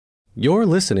You're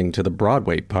listening to the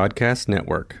Broadway Podcast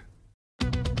Network.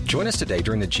 Join us today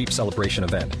during the Jeep Celebration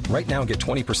event. Right now, get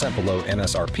 20% below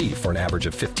MSRP for an average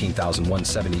of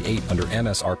 $15,178 under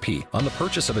MSRP on the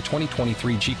purchase of a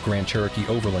 2023 Jeep Grand Cherokee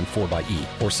Overland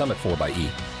 4xE or Summit 4xE.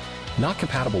 Not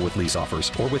compatible with lease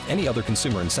offers or with any other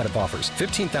consumer incentive offers.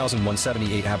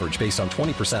 $15,178 average based on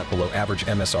 20% below average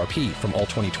MSRP from all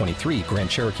 2023 Grand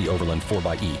Cherokee Overland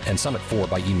 4xE and Summit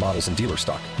 4xE models in dealer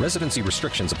stock. Residency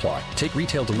restrictions apply. Take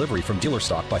retail delivery from dealer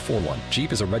stock by 4/1.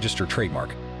 Jeep is a registered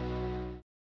trademark.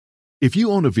 If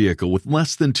you own a vehicle with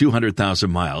less than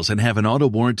 200,000 miles and have an auto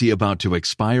warranty about to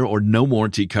expire or no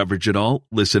warranty coverage at all,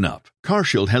 listen up.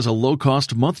 CarShield has a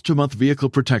low-cost month-to-month vehicle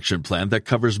protection plan that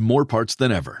covers more parts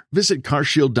than ever. Visit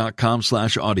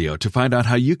carshield.com/audio to find out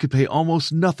how you could pay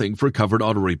almost nothing for covered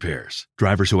auto repairs.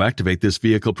 Drivers who activate this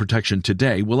vehicle protection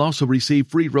today will also receive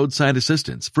free roadside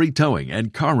assistance, free towing,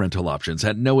 and car rental options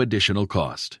at no additional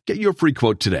cost. Get your free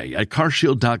quote today at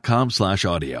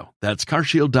carshield.com/audio. That's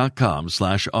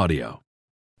carshield.com/audio.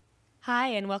 Hi,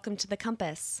 and welcome to The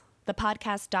Compass, the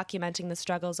podcast documenting the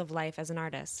struggles of life as an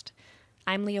artist.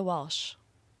 I'm Leah Walsh.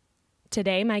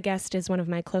 Today, my guest is one of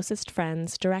my closest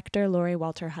friends, director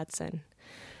Wolter Hudson.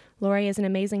 Lori is an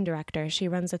amazing director. She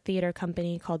runs a theater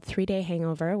company called 3 Day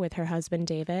Hangover with her husband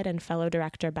David and fellow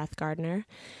director Beth Gardner.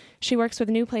 She works with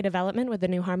new play development with the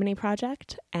New Harmony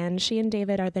Project, and she and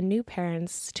David are the new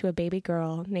parents to a baby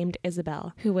girl named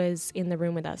Isabel, who was in the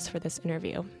room with us for this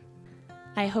interview.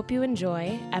 I hope you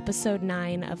enjoy episode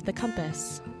 9 of The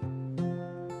Compass.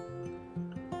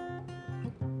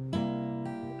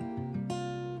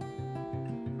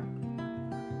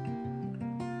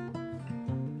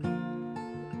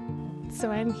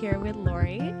 So I'm here with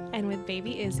Lori and with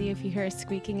baby Izzy. If you hear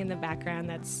squeaking in the background,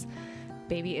 that's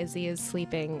baby Izzy is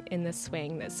sleeping in the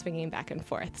swing that's swinging back and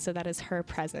forth. So that is her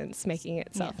presence making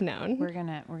itself known. We're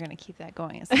gonna keep that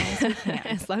going as long as we can.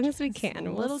 As long as we can.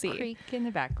 A little creak in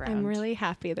the background. I'm really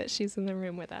happy that she's in the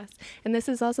room with us. And this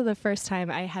is also the first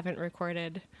time I haven't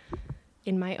recorded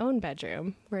in my own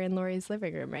bedroom. We're in Lori's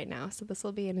living room right now, so this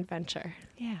will be an adventure.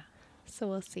 Yeah. So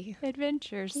we'll see.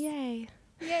 Adventures. Yay.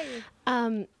 Yay.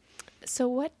 So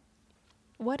what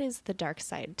is the dark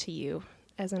side to you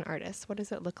as an artist? What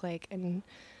does it look like, and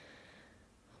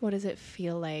what does it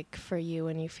feel like for you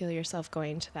when you feel yourself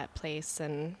going to that place,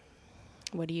 and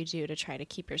what do you do to try to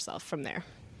keep yourself from there?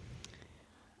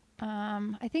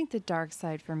 I think the dark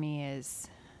side for me is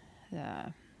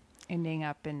ending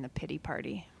up in the pity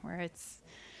party, where it's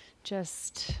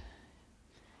just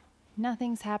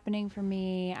nothing's happening for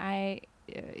me.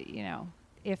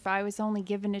 If I was only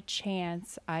given a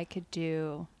chance, I could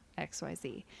do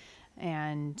XYZ,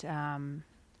 and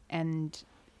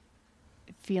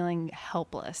feeling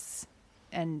helpless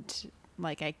and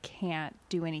like I can't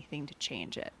do anything to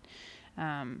change it.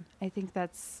 I think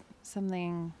that's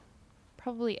something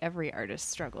probably every artist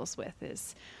struggles with,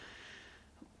 is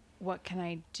what can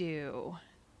I do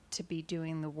to be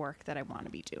doing the work that I want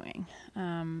to be doing?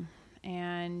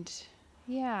 And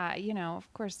yeah,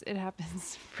 of course it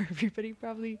happens for everybody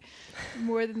probably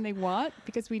more than they want,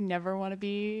 because we never want to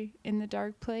be in the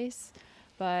dark place.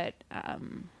 But,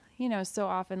 so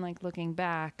often, like, looking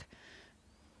back,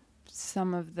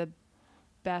 some of the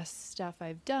best stuff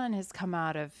I've done has come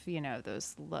out of,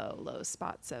 those low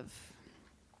spots of,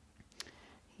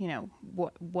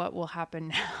 what will happen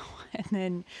now, and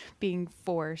then being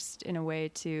forced in a way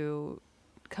to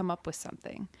come up with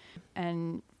something.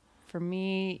 And for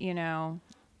me,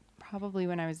 probably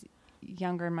when I was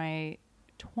younger, in my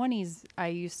 20s, I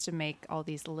used to make all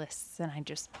these lists, and I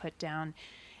just put down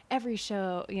every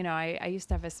show. I used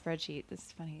to have a spreadsheet. This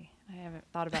is funny. I haven't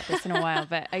thought about this in a while,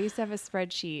 but I used to have a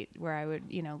spreadsheet where I would,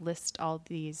 list all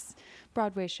these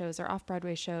Broadway shows or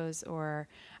off-Broadway shows or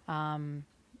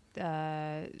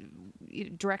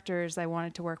directors I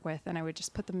wanted to work with, and I would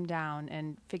just put them down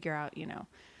and figure out,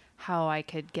 how I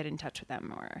could get in touch with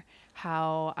them, or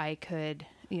how I could,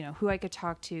 who I could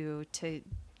talk to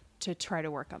try to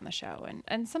work on the show.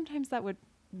 And sometimes that would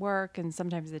work, and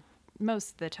sometimes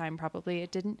most of the time probably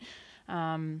it didn't.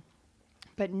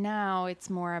 But now it's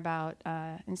more about,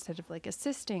 instead of like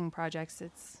assisting projects,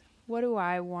 it's what do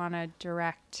I want to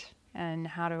direct and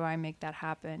how do I make that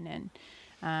happen?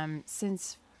 And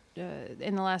since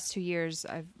in the last 2 years,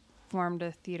 I've formed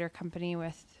a theater company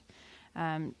with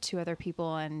 2 other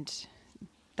people, and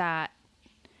that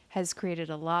has created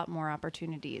a lot more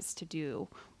opportunities to do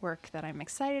work that I'm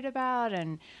excited about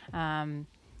and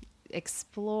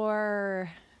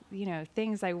explore,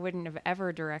 things I wouldn't have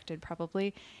ever directed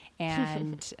probably.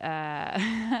 And,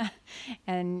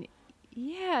 and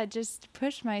yeah, just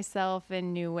push myself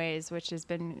in new ways, which has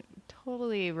been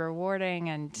totally rewarding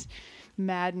and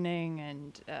maddening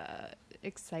and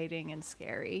exciting and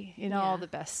scary in all the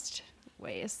best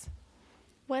ways.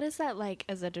 What is that like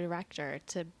as a director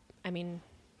to, I mean,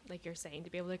 like you're saying, to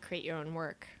be able to create your own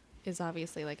work is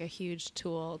obviously like a huge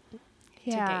tool to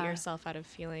get yourself out of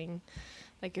feeling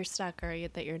like you're stuck or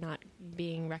that you're not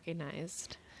being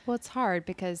recognized. Well, it's hard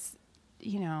because,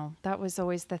 you know, that was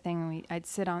always the thing. I'd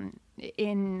sit on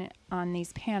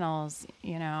these panels,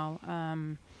 you know,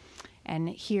 and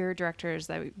hear directors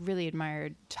that we really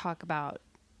admired talk about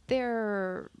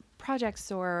their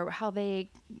projects or how they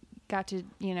got to,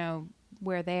 you know,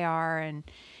 where they are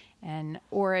and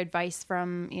or advice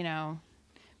from, you know,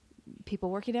 people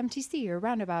working at MTC or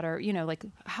Roundabout or, you know, like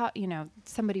how, you know,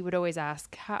 somebody would always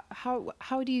ask,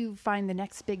 how do you find the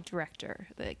next big director?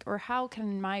 Like, or how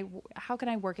can I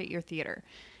work at your theater?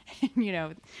 You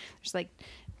know, there's like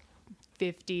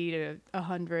 50 to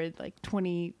 100, like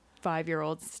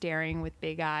 25-year-olds staring with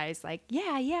big eyes like,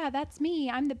 yeah, that's me.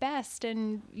 I'm the best.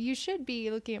 And you should be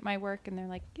looking at my work. And they're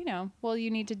like, you know, well, you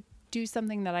need to do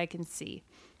something that I can see.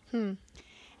 And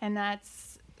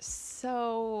that's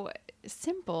so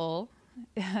simple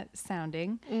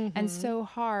sounding and so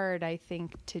hard, I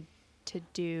think, to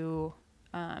do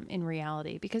in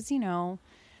reality, because, you know,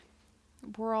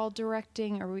 we're all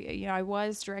directing, or you know, I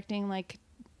was directing like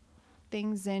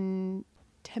things in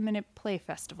 10-minute play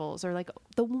festivals or like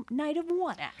the night of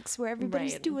one acts where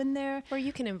everybody's doing their, or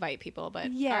you can invite people, but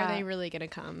are they really going to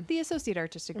come? The associate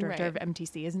artistic director of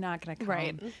MTC is not going to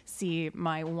come see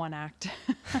my one act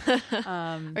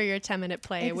or your 10-minute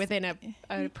play within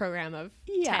a program of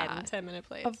 10-minute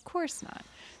plays. Of course not.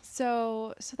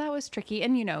 So that was tricky.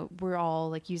 And, you know, we're all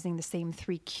like using the same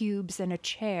 3 cubes and a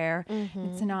chair.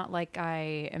 It's not like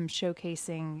I am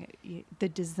showcasing the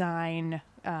design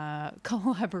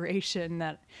collaboration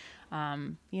that,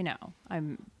 you know,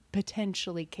 I'm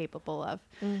potentially capable of.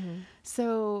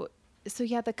 So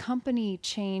yeah, the company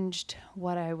changed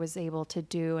what I was able to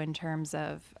do in terms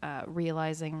of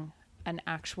realizing an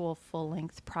actual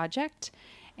full-length project.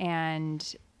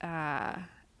 And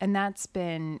that's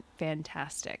been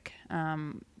fantastic.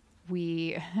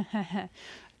 The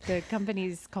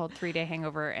company's called 3 Day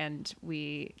Hangover, and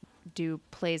we do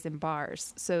plays in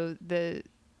bars. So the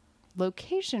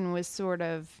location was sort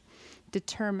of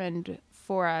determined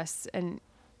for us, and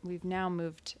we've now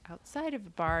moved outside of a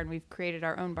bar, and we've created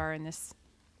our own bar in this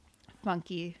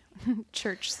funky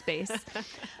church space.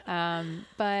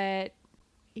 But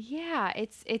yeah,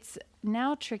 it's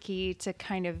now tricky to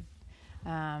kind of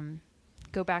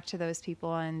go back to those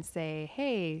people and say,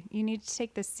 hey, you need to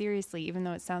take this seriously, even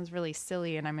though it sounds really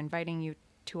silly, and I'm inviting you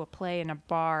to a play in a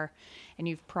bar, and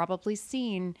you've probably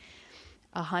seen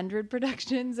 100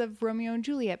 productions of Romeo and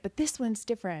Juliet, but this one's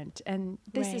different, and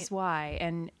this is why.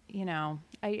 And, you know,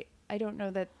 I don't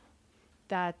know that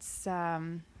that's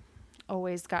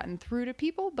always gotten through to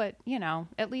people, but, you know,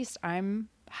 at least I'm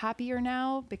happier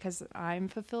now because I'm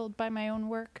fulfilled by my own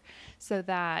work, so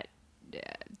that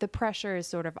the pressure is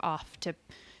sort of off to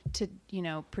you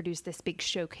know, produce this big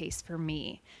showcase for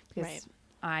me, because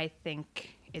I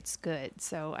think it's good.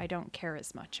 So I don't care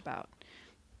as much about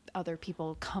other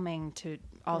people coming to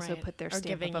also put their stamp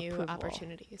giving of you approval.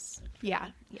 Opportunities. Yeah.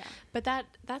 But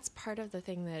that's part of the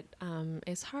thing that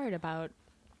is hard about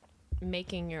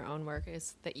making your own work,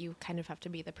 is that you kind of have to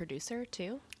be the producer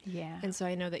too. Yeah. And so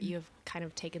I know that you've kind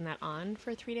of taken that on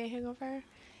for 3 Day Hangover.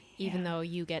 Even though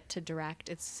you get to direct,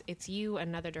 it's you,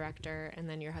 another director, and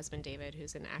then your husband David,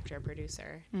 who's an actor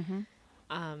producer.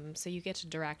 So you get to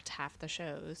direct half the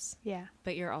shows. Yeah.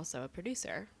 But you're also a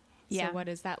producer. Yeah. So what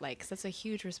is that like? 'Cause that's a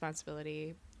huge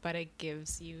responsibility, but it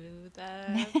gives you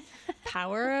the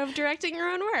power of directing your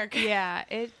own work. Yeah,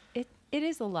 it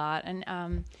is a lot.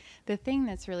 And the thing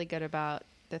that's really good about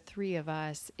the 3 of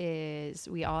us is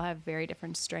we all have very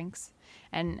different strengths,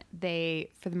 and they,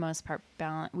 for the most part,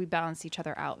 we balance each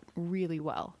other out really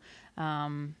well.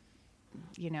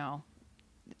 You know,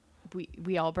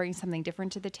 we all bring something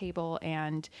different to the table,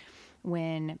 and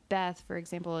when Beth, for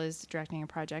example, is directing a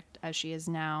project, as she is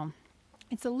now,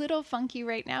 it's a little funky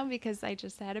right now because I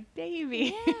just had a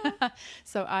baby. Yeah.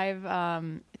 So I've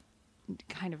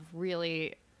kind of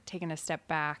really taken a step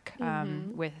back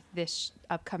with this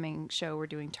upcoming show. We're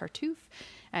doing Tartuffe,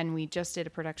 and we just did a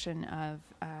production of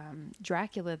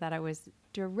Dracula that I was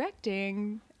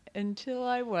directing until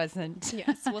I wasn't.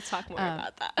 Yes, we'll talk more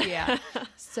about that. Yeah.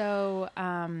 So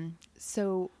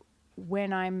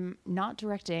when I'm not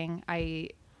directing, I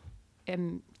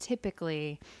am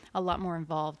typically a lot more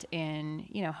involved in,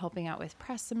 you know, helping out with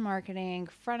press and marketing,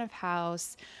 front of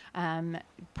house,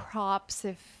 props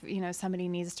if, you know, somebody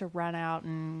needs to run out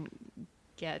and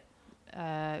get,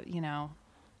 you know,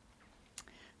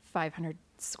 500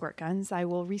 squirt guns, I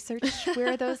will research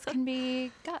where those can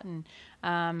be gotten.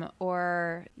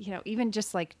 Or, even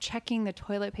just like checking the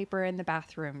toilet paper in the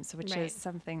bathrooms, which is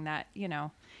something that,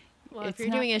 well, if you're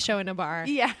doing a show in a bar,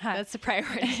 that's a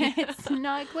priority. It's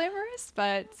not glamorous,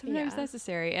 but sometimes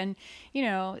necessary. And,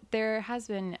 there has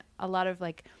been a lot of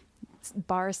like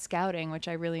bar scouting, which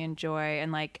I really enjoy,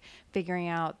 and like figuring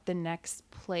out the next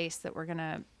place that we're going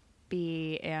to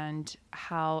be and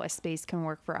how a space can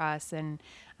work for us. And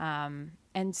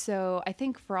so I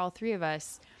think for all three of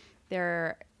us, there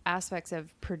are aspects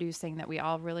of producing that we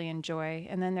all really enjoy.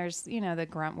 And then there's, the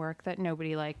grunt work that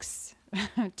nobody likes,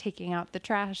 taking out the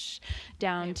trash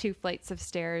down 2 flights of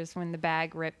stairs when the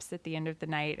bag rips at the end of the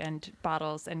night, and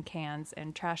bottles and cans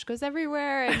and trash goes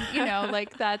everywhere. And,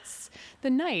 like that's the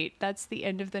night, that's the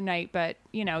end of the night. But,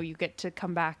 you get to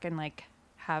come back and like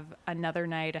have another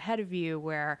night ahead of you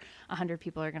where 100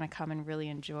 people are going to come and really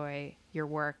enjoy your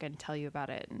work and tell you about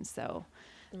it. And so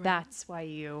that's why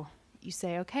you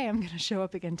say, okay, I'm going to show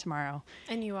up again tomorrow.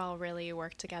 And you all really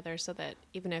work together so that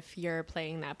even if you're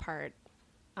playing that part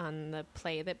on the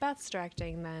play that Beth's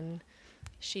directing, then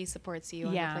she supports you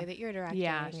on the play that you're directing.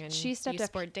 Yeah, and she stepped you up.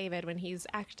 support David when he's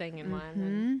acting in one.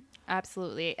 And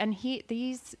Absolutely. And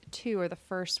these two are the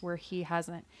first where he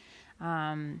hasn't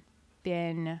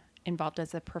been involved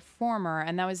as a performer,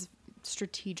 and that was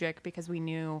strategic because we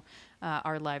knew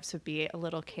our lives would be a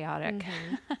little chaotic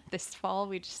this fall.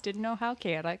 We just didn't know how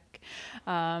chaotic.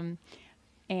 And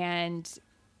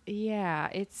yeah,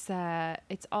 it's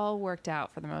all worked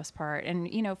out for the most part. And,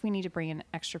 if we need to bring in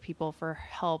extra people for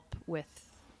help with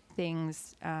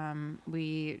things,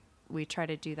 we try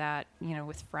to do that,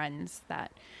 with friends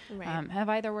that have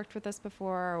either worked with us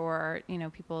before or,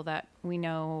 people that we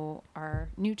know are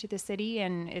new to the city,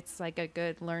 and it's like a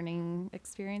good learning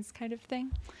experience kind of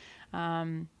thing.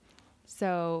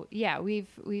 So yeah,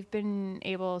 we've been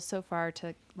able so far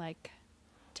to like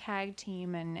tag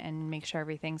team and make sure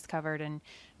everything's covered and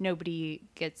nobody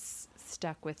gets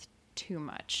stuck with too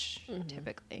much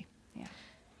typically. Yeah.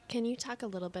 Can you talk a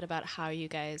little bit about how you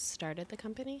guys started the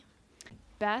company?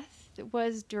 Beth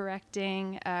was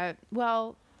directing,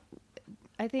 well,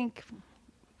 I think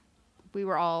we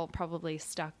were all probably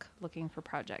stuck looking for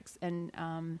projects. And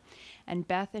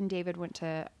Beth and David went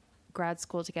to grad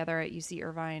school together at UC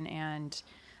Irvine, and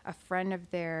a friend of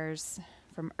theirs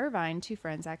from Irvine, 2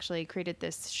 friends actually, created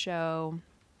this show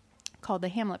called The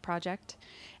Hamlet Project.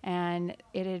 And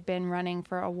it had been running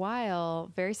for a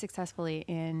while very successfully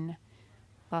in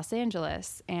Los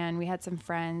Angeles, and we had some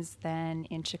friends then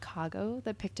in Chicago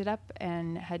that picked it up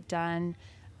and had done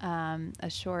a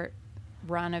short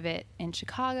run of it in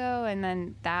Chicago, and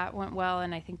then that went well,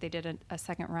 and I think they did a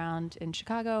second round in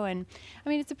Chicago. And I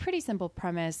mean, it's a pretty simple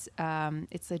premise.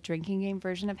 It's a drinking game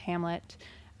version of Hamlet.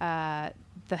 The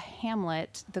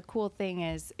Hamlet, the cool thing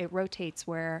is it rotates,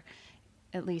 where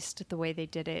at least the way they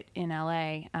did it in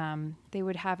LA, they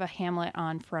would have a Hamlet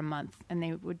on for a month, and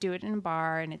they would do it in a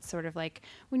bar. And it's sort of like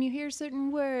when you hear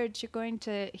certain words, you're going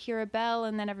to hear a bell,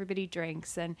 and then everybody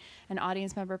drinks, and an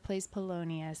audience member plays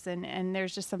Polonius. And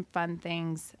there's just some fun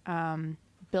things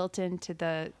built into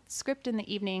the script in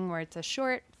the evening, where it's a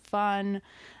short, fun,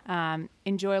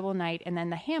 enjoyable night. And then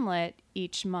the Hamlet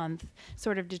each month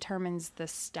sort of determines the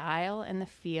style and the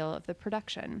feel of the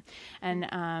production.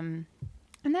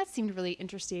 And that seemed really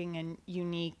interesting and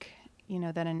unique,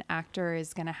 that an actor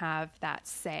is going to have that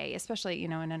say, especially,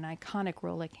 in an iconic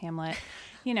role like Hamlet.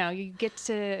 You get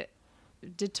to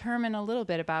determine a little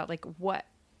bit about like what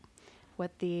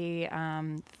the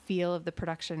feel of the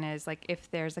production is. Like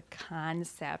if there's a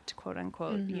concept, quote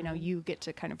unquote, you get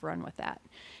to kind of run with that.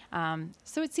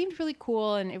 So it seemed really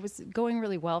cool, and it was going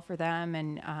really well for them.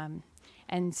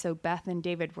 And so Beth and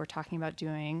David were talking about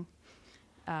doing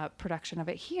production of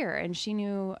it here, and she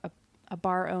knew a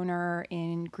bar owner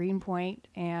in Greenpoint,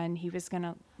 and he was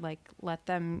gonna like let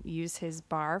them use his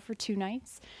bar for 2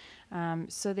 nights.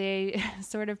 So they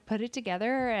sort of put it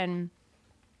together, and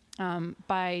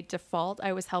by default,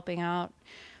 I was helping out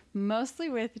mostly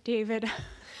with David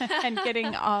and getting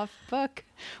off book,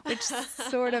 which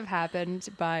sort of happened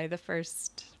by the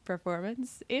first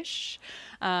performance-ish.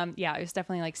 Yeah, it was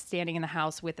definitely like standing in the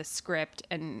house with a script,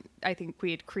 and I think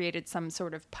we had created some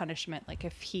sort of punishment. Like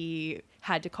if he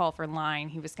had to call for line,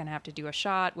 he was going to have to do a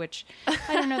shot, which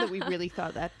I don't know that we really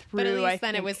thought that through. But at least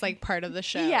then it was like part of the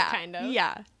show, kind of.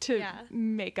 Yeah, to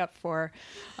make up for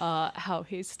how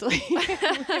hastily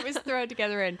it was thrown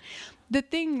together. And the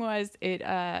thing was,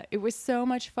 it was so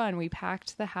much fun. We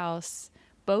packed the house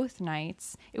both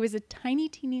nights. It was a tiny,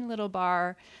 teeny little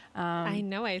bar. I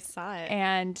know, I saw it.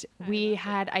 And we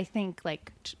had, I think,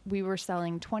 we were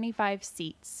selling 25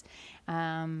 seats.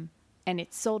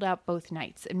 it sold out both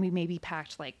nights, and we maybe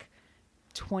packed like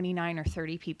 29 or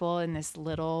 30 people in this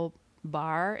little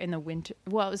bar in the winter.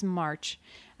 Well, it was March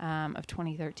of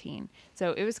 2013.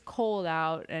 So it was cold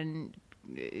out, and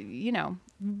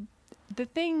the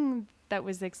thing that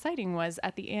was exciting was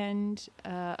at the end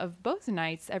of both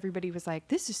nights, everybody was like,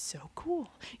 "This is so cool.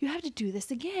 You have to do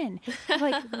this again.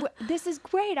 Like, this is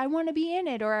great. I want to be in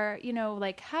it." Or,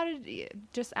 like,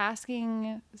 just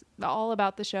asking all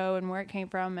about the show and where it came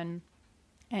from, and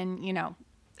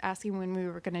asking when we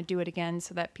were going to do it again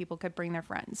so that people could bring their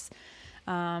friends.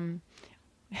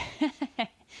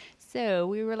 So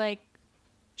we were like,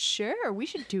 sure, we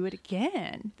should do it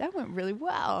again. That went really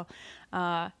well.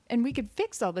 And we could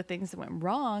fix all the things that went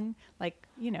wrong. Like,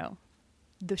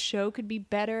 the show could be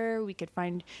better. We could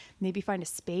maybe find a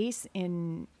space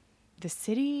in the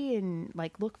city and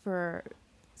like look for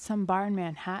some bar in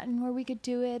Manhattan where we could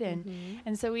do it.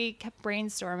 And so we kept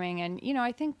brainstorming, and,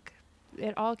 I think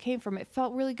it all came from, it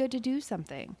felt really good to do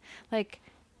something. Like,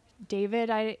 David,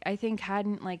 I think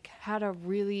hadn't like had a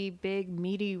really big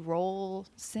meaty role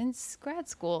since grad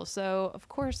school. So of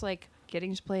course, like,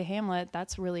 getting to play Hamlet,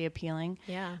 that's really appealing.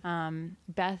 Yeah.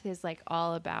 Beth is like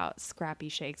all about scrappy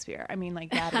Shakespeare. I mean,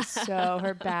 like, that is so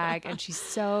her bag, and she's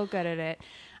so good at it.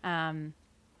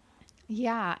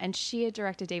 Yeah. And she had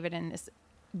directed David in this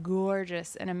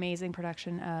gorgeous and amazing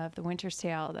production of The Winter's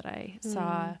Tale that I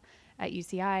saw at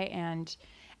UCI. And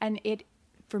it,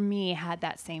 for me, had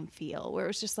that same feel where it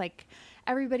was just like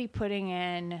everybody putting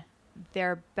in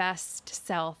their best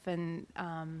self, and,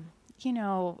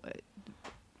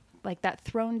 like that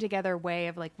thrown together way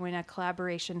of like when a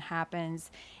collaboration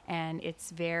happens and it's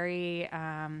very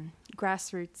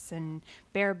grassroots and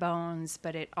bare bones,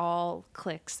 but it all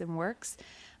clicks and works.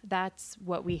 That's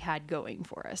what we had going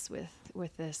for us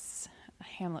with this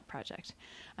Hamlet project.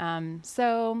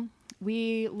 So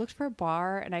we looked for a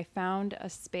bar, and I found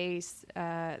a space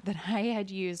that I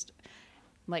had used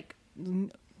like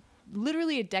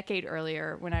literally a decade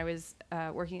earlier when I was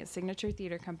working at Signature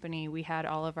Theater Company. We had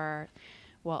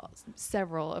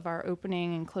several of our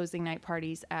opening and closing night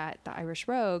parties at the Irish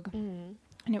Rogue. And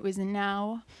it was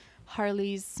now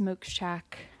Harley's Smoke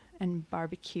Shack and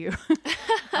Barbecue.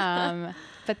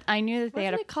 But I knew that they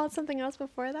Wasn't it called something else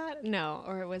before that? No,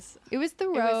 or it was the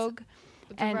Rogue.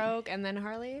 Rogue, and then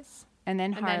Harley's? And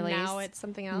then and Harley's. Then now it's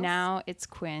something else? Now it's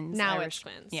Quinn's. Now Irish, it's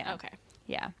Quinn's. Yeah. Okay.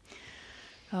 Yeah.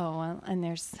 Oh, well, and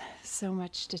there's so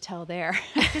much to tell there.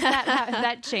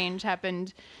 that change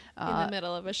happened in the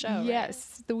middle of a show.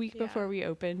 Yes, right? The week before we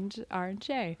opened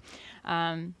R&J.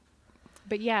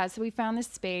 But yeah, so we found this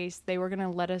space. They were going to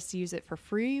let us use it for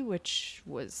free, which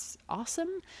was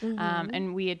awesome.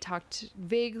 And we had talked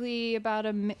vaguely about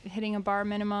hitting a bar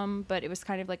minimum, but it was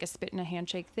kind of like a spit and a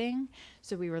handshake thing.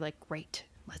 So we were like, great,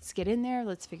 let's get in there.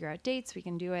 Let's figure out dates. We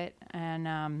can do it.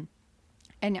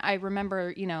 And I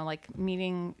remember, like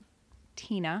meeting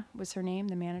Tina was her name,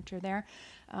 the manager there.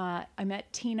 I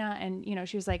met Tina, and,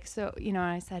 she was like, so, and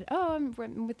I said, oh,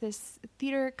 I'm with this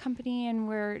theater company, and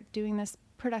we're doing this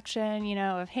production,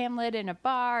 of Hamlet in a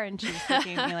bar. And she was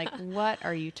looking at me like, what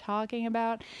are you talking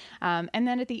about? And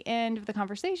then at the end of the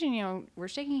conversation, we're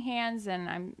shaking hands, and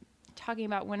I'm talking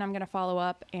about when I'm going to follow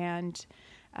up. And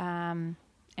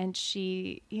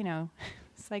she,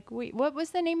 it's like, wait, what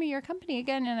was the name of your company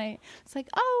again? And I was like,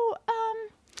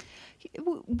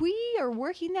 we are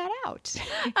working that out.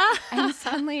 And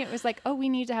suddenly it was like, oh, we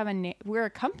need to have a name. We're a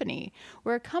company.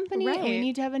 Right. And we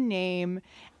need to have a name.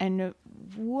 And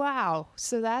wow.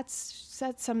 So that's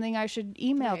something I should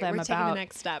email them about. We're taking the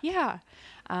next step. Yeah.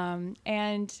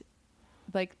 And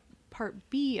like part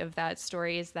B of that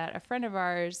story is that a friend of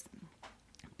ours,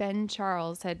 Ben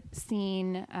Charles, had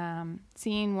seen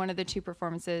one of the two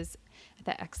performances at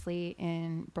the Exley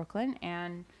in Brooklyn,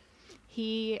 and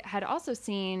he had also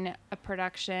seen a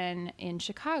production in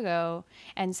Chicago,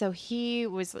 and so he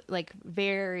was like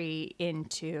very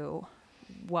into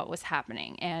what was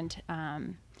happening, and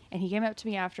he came up to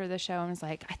me after the show and was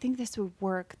like, I think this would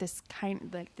work, this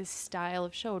style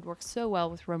of show would work so well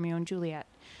with Romeo and Juliet,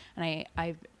 and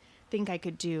I think I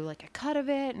could do like a cut of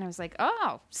it. And I was like,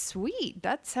 oh, sweet,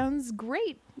 that sounds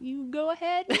great, you go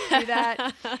ahead and do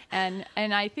that. and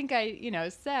I think I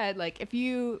said, like, if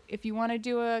you want to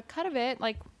do a cut of it,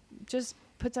 like, just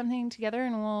put something together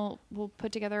and we'll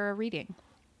put together a reading.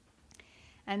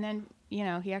 And then he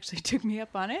actually took me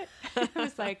up on it. It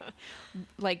was like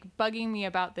bugging me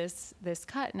about this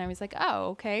cut, and I was like,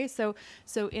 oh, okay. So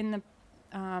in the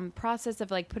process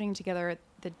of like putting together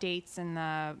the dates and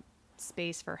the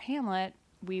space for Hamlet,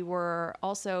 we were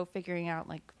also figuring out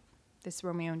like this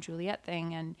Romeo and Juliet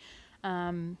thing,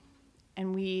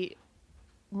 and we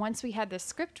once we had the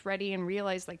script ready and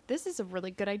realized like this is a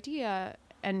really good idea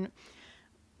and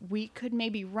we could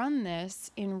maybe run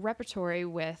this in repertory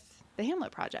with the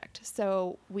Hamlet project.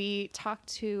 So we talked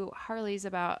to Harley's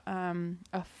about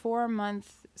a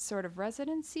 4-month sort of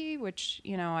residency, which,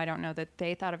 you know, I don't know that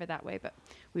they thought of it that way, but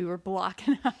we were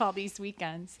blocking out all these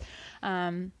weekends.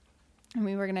 And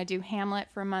we were going to do Hamlet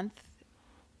for a month,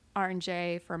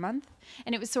 R&J for a month.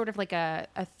 And it was sort of like a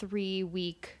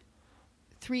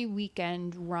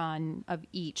 3-weekend run of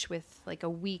each with like a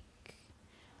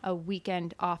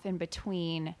weekend off in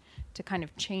between to kind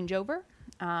of change over.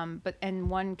 And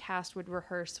one cast would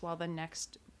rehearse while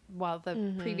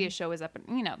the previous show was up,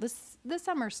 and you know, the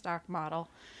summer stock model,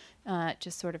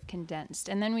 just sort of condensed.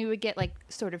 And then we would get like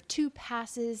sort of 2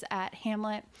 passes at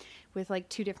Hamlet with like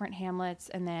 2 different Hamlets,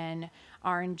 and then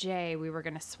R&J we were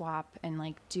going to swap and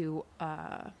like do,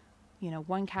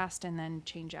 one cast and then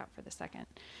change out for the second.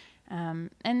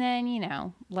 And then, you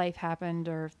know, life happened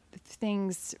or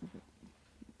things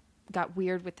got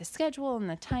weird with the schedule and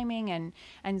the timing, and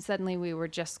suddenly we were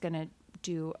just going to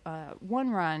do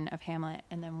 1 run of Hamlet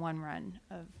and then 1 run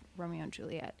of Romeo and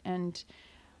Juliet. And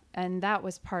that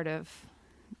was part of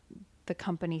the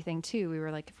company thing too. We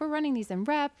were like, if we're running these in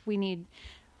rep, we need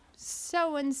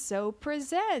so-and-so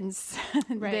presents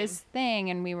this thing.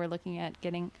 And we were looking at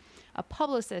getting a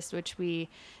publicist, which we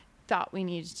thought we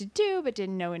needed to do, but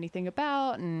didn't know anything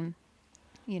about. And,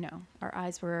 you know, our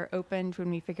eyes were opened when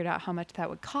we figured out how much that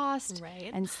would cost. Right.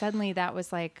 And suddenly that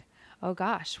was like, oh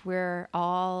gosh, we're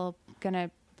all going to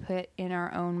put in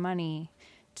our own money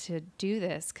to do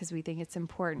this because we think it's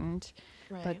important.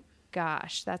 Right. But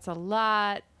gosh, that's a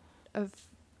lot of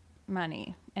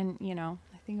money. And, you know,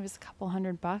 I think it was a couple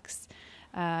 $100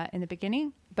 in the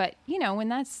beginning. But, you know, when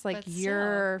that's like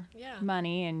your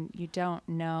money and you don't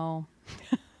know,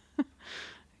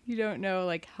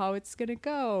 like how it's going to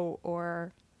go,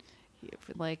 or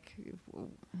like,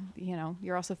 you know,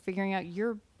 you're also figuring out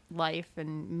your life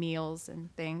and meals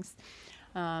and things.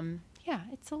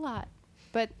 It's a lot,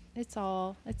 but it's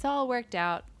all worked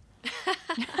out.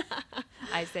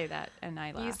 I say that and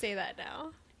I laugh. You say that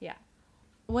now. Yeah.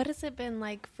 What has it been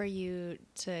like for you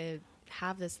to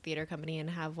have this theater company and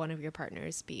have one of your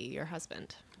partners be your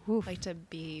husband? Oof. Like to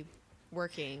be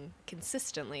working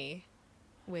consistently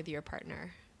with your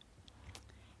partner?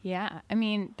 Yeah. I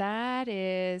mean, that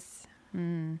is,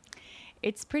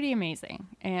 it's pretty amazing.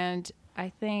 And I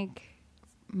think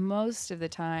most of the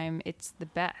time it's the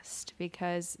best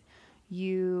because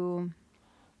you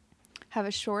have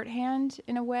a shorthand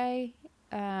in a way.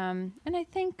 And I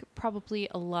think probably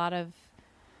a lot of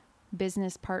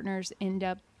business partners end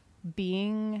up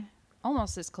being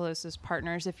almost as close as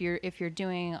partners if you're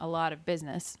doing a lot of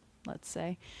business, let's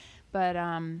say. But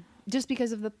just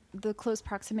because of the close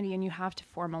proximity, and you have to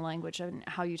form a language and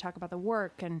how you talk about the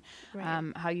work and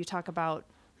how you talk about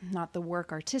not the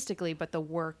work artistically, but the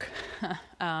work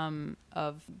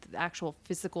of the actual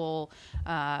physical,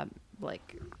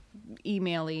 like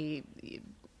email-y,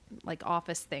 like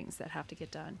office things that have to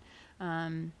get done.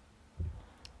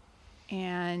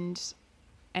 And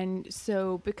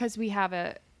so because we have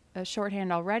a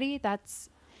shorthand already, that's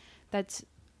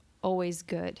always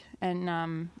good.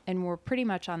 And we're pretty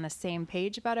much on the same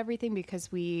page about everything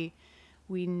because we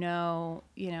know,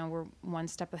 you know, we're one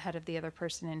step ahead of the other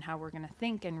person in how we're going to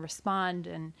think and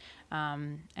respond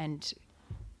and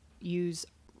use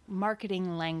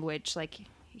marketing language. Like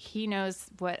he knows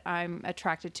what I'm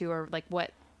attracted to, or like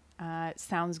what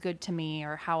sounds good to me,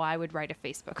 or how I would write a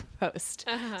Facebook post,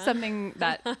 something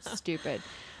that stupid.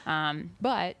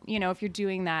 But you know, if you're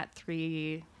doing that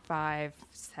 3, 5,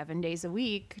 7 days a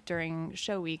week during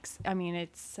show weeks, I mean,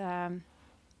 it's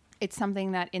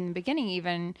something that in the beginning,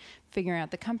 even figuring out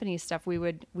the company stuff, we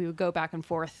would go back and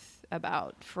forth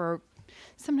about for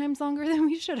sometimes longer than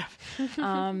we should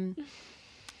have.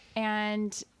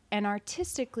 And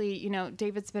artistically, you know,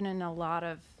 David's been in a lot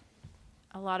of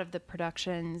the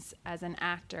productions as an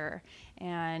actor,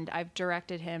 and I've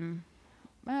directed him.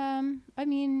 I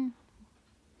mean,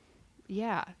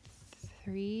 yeah,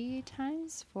 3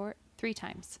 times.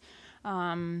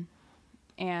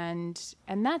 And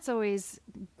that's always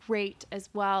great as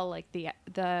well. Like the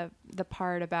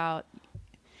part about,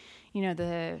 you know,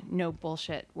 the no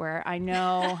bullshit, where I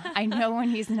know when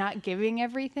he's not giving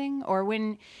everything, or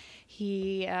when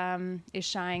he is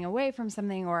shying away from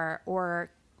something, or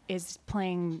is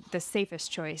playing the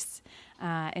safest choice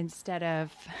instead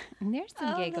of. And there's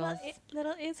some giggles.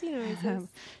 Little Izzy noises.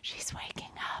 She's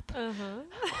waking up.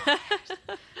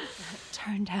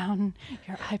 Turn down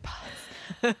your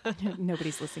iPods.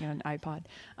 Nobody's listening on an iPod.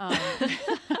 I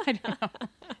don't know.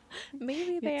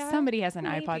 Maybe they are. Somebody has an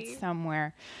iPod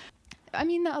somewhere. I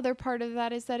mean, the other part of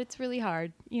that is that it's really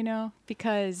hard, you know,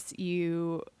 because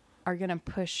you are going to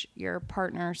push your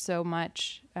partner so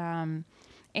much.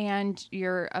 And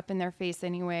you're up in their face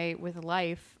anyway with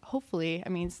life. Hopefully, I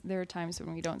mean, there are times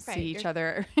when we don't see each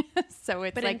other, so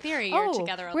it's but like, in theory, you're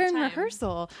together all the time. We're in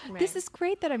rehearsal. Right. This is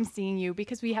great that I'm seeing you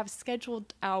because we have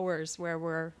scheduled hours where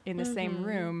we're in the same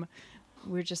room.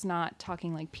 We're just not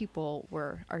talking like people.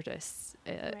 We're artists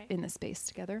in the space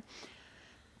together.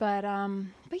 But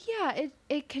yeah,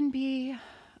 it can be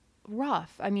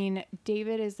rough. I mean,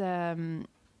 David is an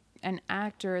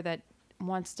actor that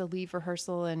wants to leave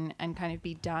rehearsal and kind of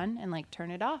be done and like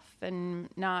turn it off and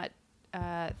not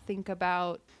think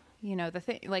about, you know, the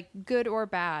thing, like good or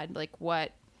bad, like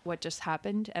what just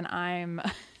happened. And I've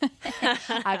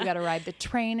got to ride the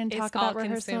train and talk about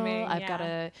rehearsal. I've got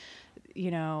to, you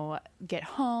know, get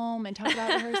home and talk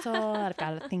about rehearsal. I've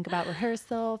got to think about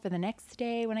rehearsal for the next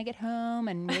day when I get home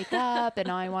and wake up. And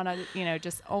I want to, you know,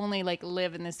 just only like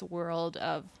live in this world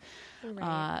of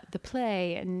the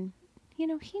play. And, you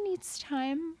know, he needs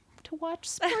time to watch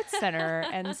Sports Center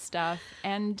and stuff.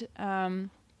 And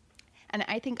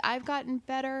I think I've gotten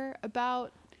better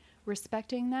about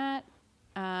respecting that.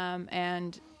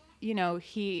 And, you know,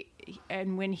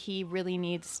 when he really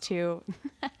needs to,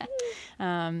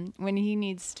 when he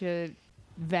needs to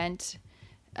vent,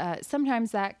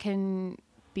 sometimes that can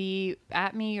be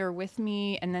at me or with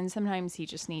me. And then sometimes he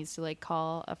just needs to like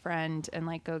call a friend and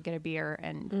like go get a beer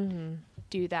and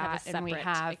do that. And we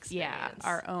have,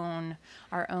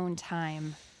 our own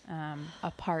time,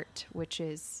 apart, which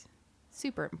is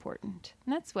super important.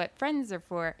 And that's what friends are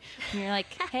for. And you're like,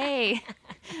 hey,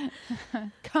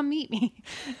 come meet me.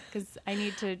 Because I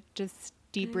need to just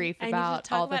debrief I about need to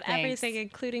talk all the about things. everything,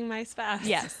 including my spouse.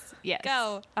 Yes.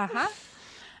 Go.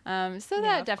 So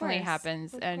that definitely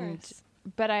happens.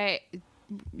 But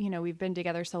we've been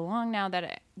together so long now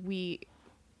that we're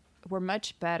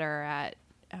much better at,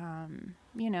 kind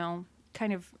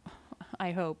of,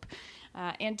 I hope,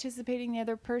 anticipating the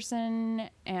other person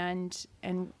and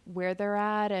where they're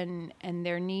at and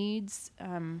their needs,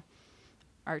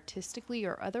 artistically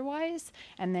or otherwise.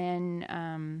 And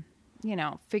then,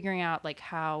 figuring out like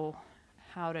how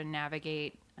to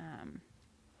navigate,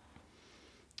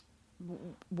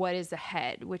 what is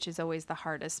ahead, which is always the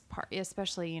hardest part,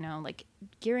 especially, like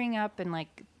gearing up and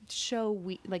like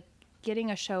getting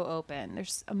a show open.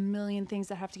 There's a million things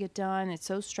that have to get done. It's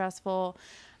so stressful.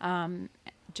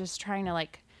 Just trying to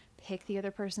like pick the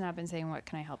other person up and saying, what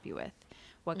can I help you with?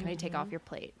 What can I take off your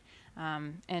plate?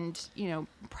 And,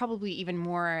 probably even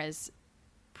more as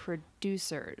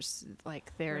producers,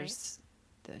 like there's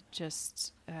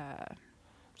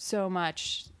so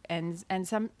much and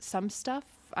some stuff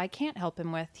I can't help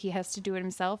him with. He has to do it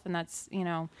himself, and that's,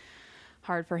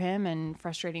 hard for him and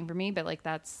frustrating for me, but like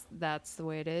that's the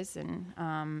way it is.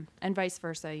 And vice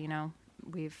versa,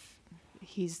 we've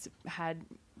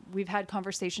had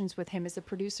conversations with him as a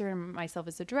producer and myself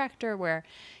as a director where,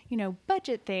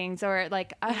 budget things or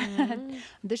like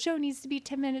the show needs to be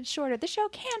 10 minutes shorter. The show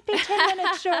can't be 10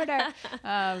 minutes shorter.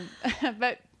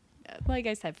 But like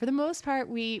I said, for the most part,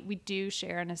 we do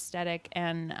share an aesthetic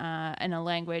and a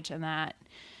language, and that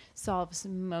solves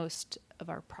most of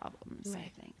our problems, right.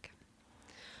 I think.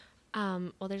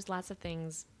 Well, there's lots of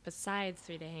things besides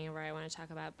 3-Day Hangover I want to talk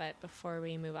about, but before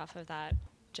we move off of that,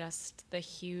 just the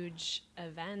huge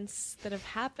events that have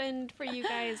happened for you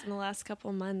guys in the last couple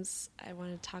of months, I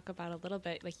want to talk about a little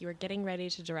bit. Like, you were getting ready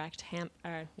to direct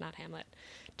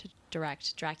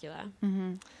direct Dracula,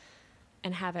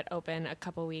 and have it open a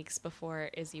couple weeks before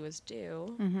Izzy was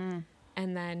due,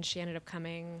 and then she ended up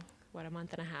coming, a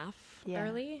month and a half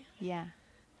early? Yeah.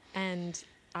 And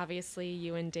obviously,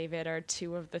 you and David are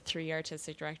two of the three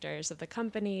artistic directors of the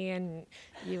company, and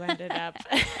you ended up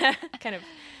kind of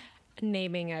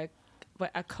naming a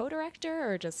co-director,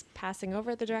 or just passing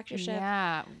over the directorship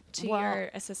to your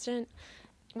assistant.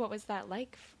 What was that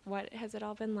like? What has it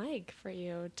all been like for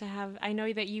you to have? I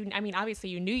know that obviously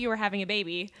you knew you were having a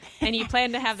baby, and you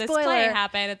planned to have this play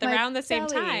happen at around the same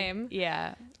time.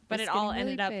 Yeah, but it all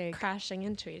ended up crashing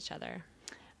into each other.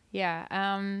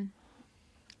 Yeah.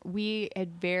 We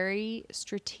had very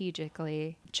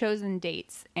strategically chosen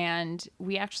dates, and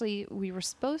we were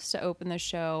supposed to open the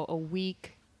show a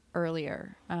week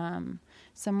earlier,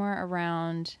 somewhere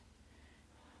around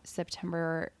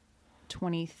September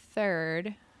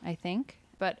 23rd, I think.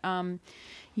 But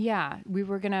we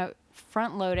were going to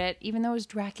front load it, even though it was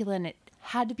Dracula and it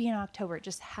had to be in October. It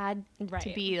just had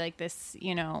to be like this,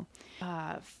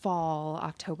 fall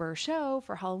October show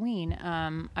for Halloween.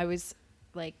 I was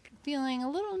like feeling a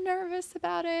little nervous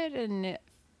about it, and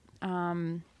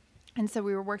And so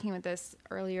we were working with this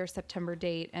earlier September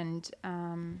date, and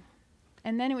then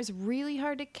it was really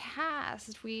hard to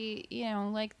cast. We,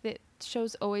 like the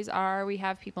shows always are, we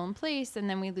have people in place and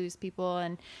then we lose people,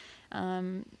 and,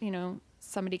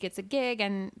 somebody gets a gig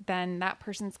and then that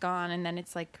person's gone. And then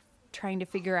it's like trying to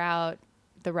figure out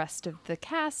the rest of the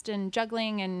cast and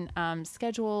juggling and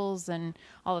schedules and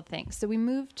all the things. So we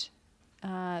moved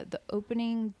the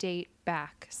opening date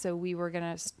back. So we were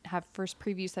going to have first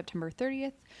preview September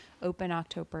 30th, open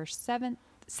October 2nd,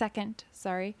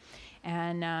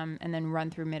 and then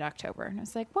run through mid-October. And I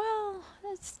was like, well,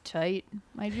 that's tight.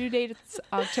 My due date is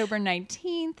October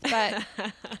 19th, but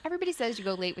everybody says you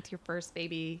go late with your first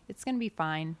baby. It's going to be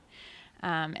fine.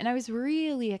 And I was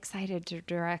really excited to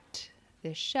direct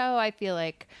this show. I feel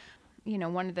like,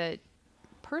 one of the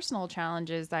personal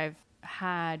challenges I've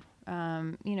had,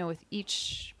 with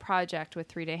each project with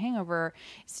 3 Day Hangover,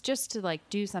 is just to like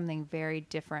do something very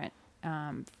different,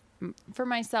 for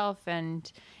myself and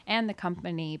the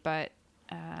company. But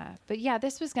yeah,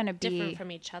 this was going to be different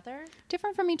from each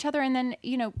other. And then,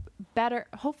 better,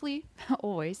 hopefully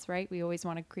always, right? We always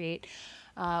want to create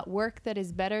work that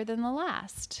is better than the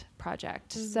last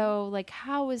project. Mm-hmm. So like,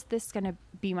 how is this going to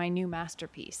be my new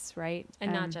masterpiece, right?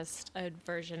 And not just a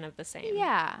version of the same.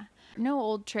 Yeah. No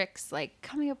old tricks, like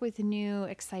coming up with new,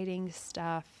 exciting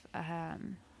stuff.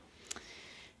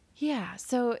 Yeah.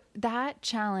 So that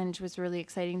challenge was really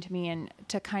exciting to me, and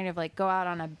to kind of like go out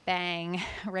on a bang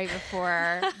right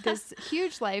before this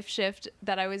huge life shift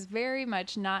that I was very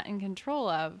much not in control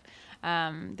of.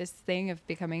 This thing of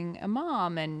becoming a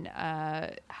mom and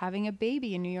having a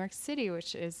baby in New York City,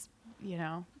 which is,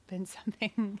 been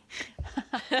something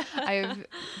I've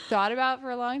thought about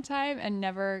for a long time and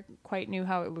never quite knew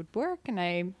how it would work. And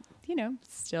I,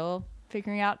 still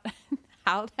figuring out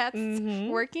how that's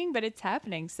working, but it's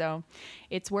happening. So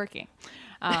it's working.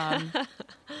 But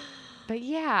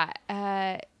yeah,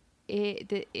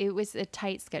 it was a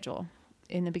tight schedule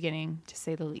in the beginning, to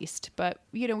say the least, but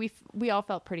we all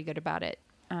felt pretty good about it.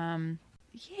 Then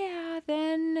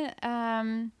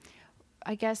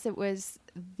I guess it was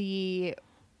the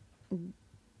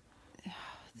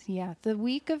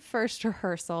week of first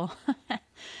rehearsal.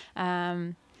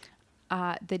 The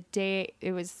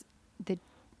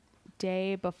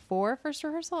day before first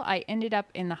rehearsal, I ended up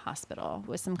in the hospital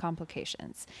with some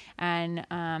complications, and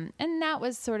that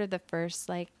was sort of the first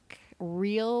like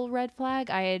real red flag.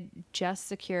 I had just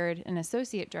secured an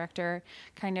associate director,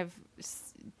 kind of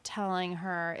telling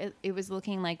her it was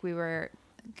looking like we were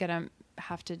gonna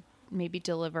have to maybe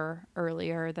deliver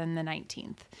earlier than the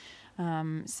 19th.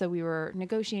 So we were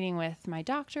negotiating with my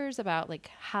doctors about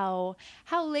like how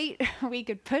late we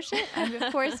could push it. And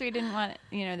of course we didn't want,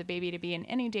 the baby to be in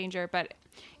any danger, but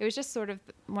it was just sort of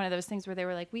one of those things where they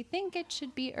were like, we think it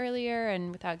should be earlier.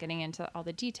 And without getting into all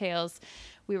the details,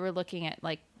 we were looking at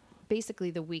like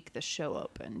basically the week the show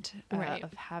opened, right,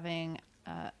 of having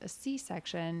a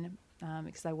C-section,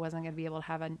 because I wasn't going to be able to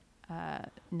have a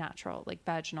natural, like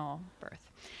vaginal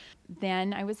birth.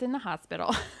 Then I was in the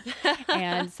hospital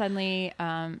and suddenly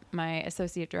my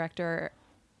associate director,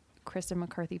 Krista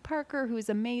McCarthy Parker, who's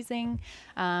amazing,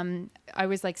 I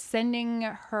was like sending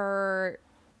her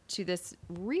to this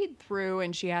read through,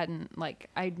 and she hadn't, like,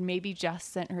 I'd maybe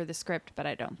just sent her the script, but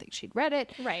I don't think she'd read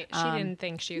it. Right. She didn't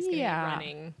think she was going to be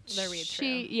running the read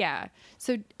through.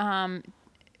 So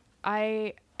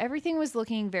everything was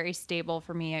looking very stable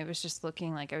for me. I was just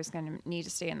looking like I was going to need to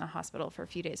stay in the hospital for a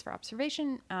few days for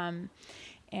observation.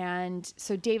 And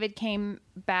so David came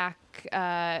back,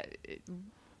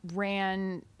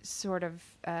 ran sort of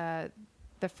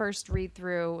the first read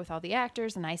through with all the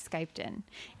actors, and I Skyped in.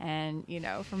 And,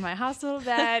 from my hospital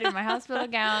bed in my hospital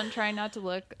gown, trying not to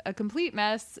look a complete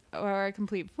mess or a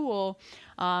complete fool,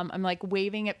 I'm like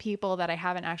waving at people that I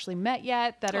haven't actually met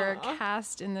yet that are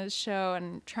cast in the show,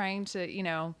 and trying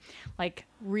to, like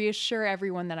reassure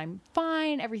everyone that I'm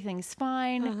fine. Everything's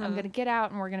fine. I'm going to get out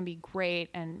and we're going to be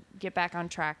great and get back on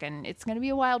track. And it's going to be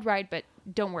a wild ride, but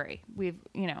don't worry. We've,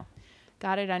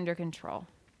 got it under control.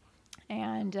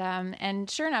 And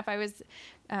sure enough,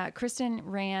 Kristen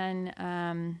ran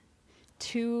I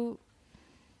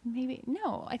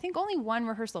think only one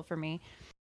rehearsal for me.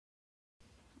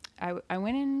 I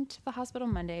went into the hospital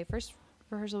Monday. First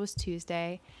rehearsal was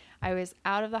Tuesday. I was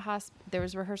out of the hospital. There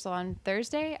was rehearsal on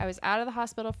Thursday. I was out of the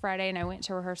hospital Friday, and I went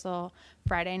to rehearsal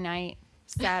Friday night,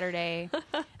 Saturday.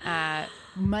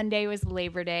 Monday was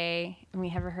Labor Day, and we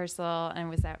had rehearsal, and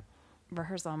was at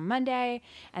rehearsal on Monday.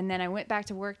 And then I went back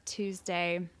to work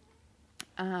Tuesday.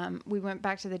 We went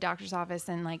back to the doctor's office,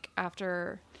 and like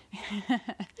after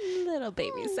little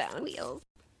baby sounds. Squeals.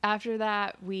 after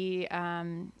that, we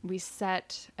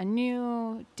set a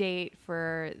new date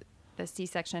for the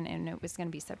C-section, and it was going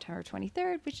to be September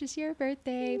 23rd, which is your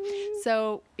birthday.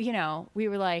 So, we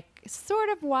were like sort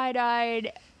of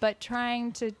wide-eyed, but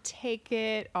trying to take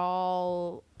it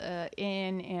all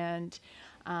in and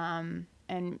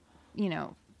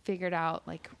figured out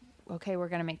like, okay, we're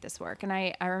going to make this work. And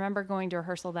I remember going to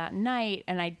rehearsal that night,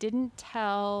 and I didn't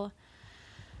tell,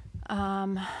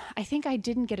 I think I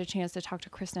didn't get a chance to talk to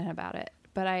Kristen about it,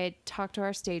 but I had talked to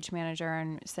our stage manager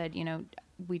and said,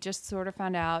 we just sort of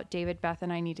found out David, Beth,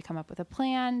 and I need to come up with a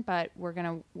plan, but we're going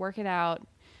to work it out.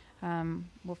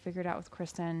 We'll figure it out with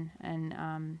Kristen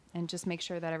and just make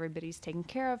sure that everybody's taken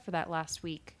care of for that last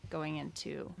week going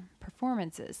into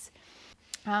performances.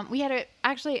 We had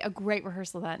actually a great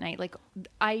rehearsal that night. Like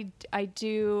I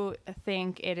do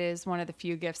think it is one of the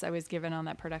few gifts I was given on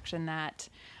that production that,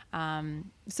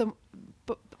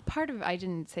 but part of, I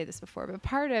didn't say this before, but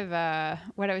part of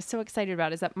what I was so excited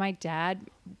about is that my dad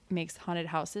makes haunted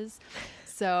houses.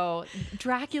 So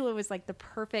Dracula was like the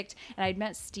perfect, and I'd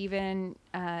met Stephen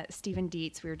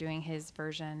Dietz. We were doing his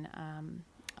version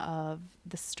of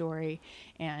the story,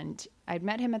 and I'd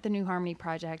met him at the New Harmony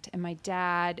Project, and my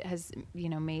dad has,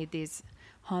 made these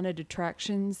haunted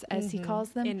attractions, as he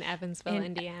calls them. In Evansville,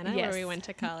 Indiana, yes, where we went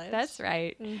to college. That's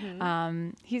right.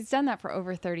 He's done that for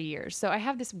over 30 years. So I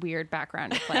have this weird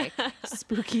background of like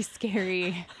spooky,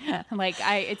 scary,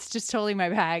 it's just totally my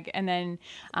bag. And then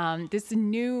this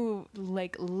new,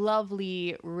 like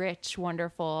lovely, rich,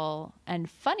 wonderful, and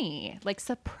funny, like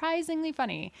surprisingly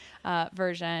funny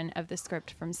version of the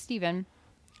script from Stephen.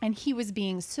 And he was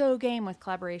being so game with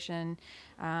collaboration,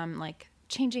 like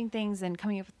changing things and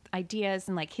coming up with ideas,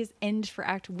 and like his end for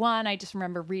Act 1, I just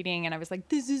remember reading and I was like,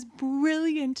 this is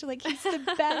brilliant. Like, he's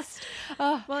the best.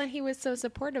 Well, and he was so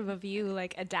supportive of you,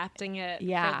 like adapting it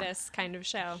for this kind of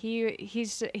show.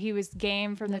 He was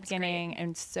game from the beginning,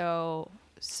 and so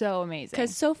amazing.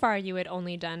 Because so far you had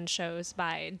only done shows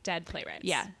by dead playwrights.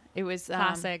 Yeah, it was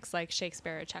classics like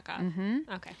Shakespeare or Chekhov.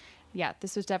 Okay. Yeah,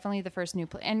 this was definitely the first new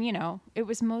play, and it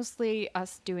was mostly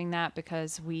us doing that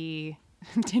because we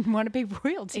didn't want to pay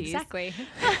royalties. Exactly.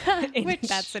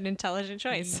 That's an intelligent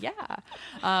choice. Yeah.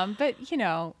 But,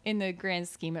 in the grand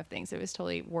scheme of things, it was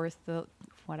totally worth the,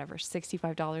 whatever,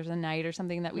 $65 a night or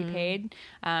something that we paid.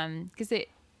 Because it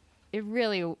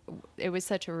was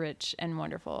such a rich and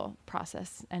wonderful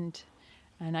process. And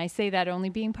I say that only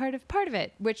being part of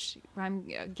it, which I'm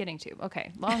getting to.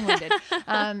 Okay, long-winded.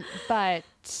 But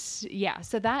yeah,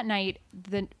 so that night,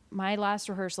 my last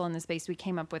rehearsal in the space, we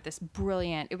came up with this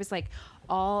brilliant. It was like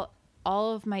all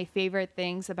of my favorite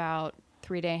things about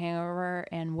 3-Day Hangover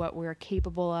and what we're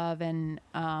capable of, and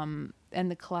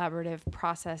the collaborative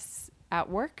process at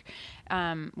work.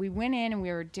 We went in and we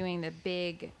were doing the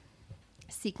big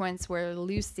sequence where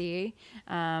Lucy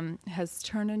has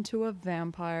turned into a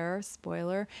vampire,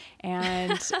 spoiler,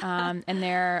 and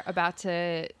they're about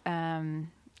to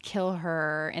kill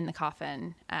her in the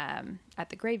coffin at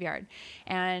the graveyard.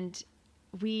 And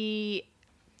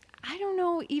I don't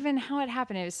know even how it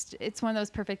happened. It's one of those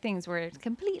perfect things where it's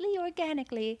completely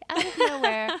organically out of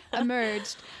nowhere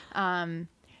emerged.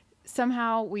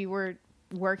 Somehow we were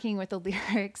working with the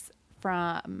lyrics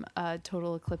from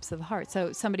Total Eclipse of the Heart.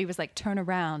 So somebody was like, turn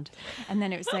around. And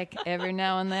then it was like, every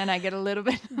now and then I get a little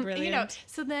bit, brilliant.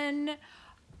 So then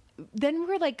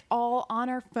we're like all on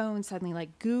our phones suddenly,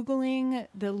 like Googling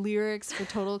the lyrics for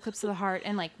Total Eclipse of the Heart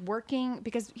and like working,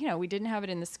 because, we didn't have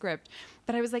it in the script,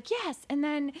 but I was like, yes. And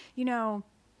then,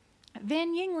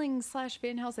 Van Yingling /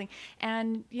 Van Helsing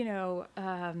and,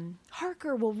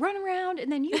 Harker will run around, and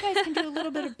then you guys can do a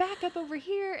little bit of backup over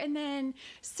here, and then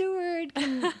Seward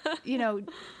can,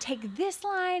 take this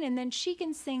line, and then she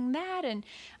can sing that.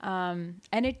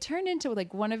 And it turned into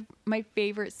like one of my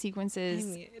favorite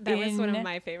sequences. That was one of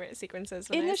my favorite sequences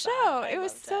in the show. It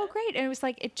was so great. And it was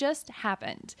like, it just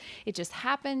happened. It just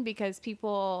happened because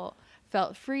people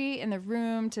felt free in the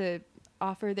room to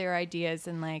offer their ideas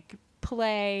and like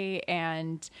play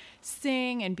and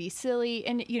sing and be silly.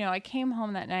 And, I came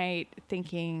home that night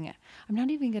thinking, I'm not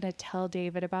even going to tell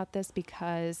David about this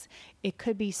because it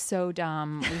could be so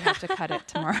dumb. We have to cut it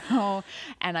tomorrow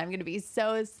and I'm going to be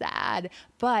so sad.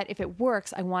 But if it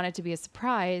works, I want it to be a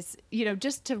surprise,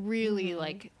 just to really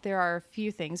like, there are a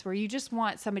few things where you just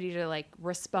want somebody to like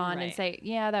respond and say,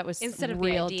 yeah, that was instead of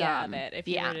real the idea dumb. Of it, if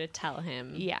you were to tell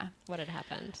him what had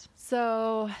happened.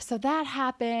 So that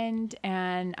happened,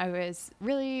 and I was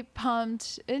really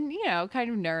pumped and, kind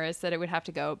of nervous that it would have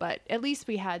to go, but at least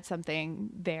we had something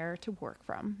there to work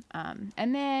from.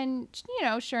 And then,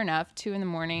 sure enough, 2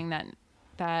 a.m.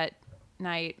 that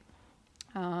night,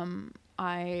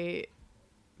 I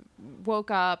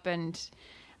woke up and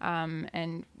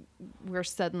we're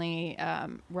suddenly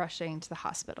rushing to the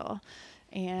hospital.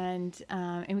 And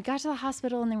we got to the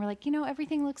hospital and they were like,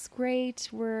 everything looks great.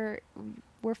 We're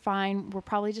fine. We're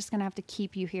probably just going to have to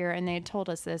keep you here. And they had told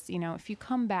us this, if you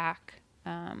come back,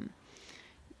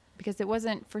 because it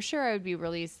wasn't for sure I would be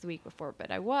released the week before, but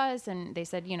I was. And they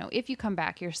said, if you come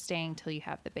back, you're staying till you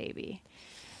have the baby.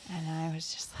 And I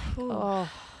was just like,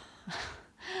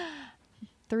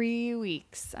 3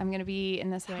 weeks. I'm going to be in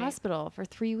this hospital for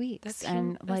 3 weeks. That's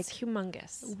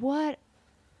humongous. What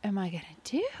am I going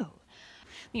to do?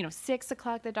 6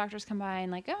 o'clock, the doctors come by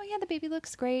and like, oh yeah, the baby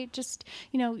looks great. Just,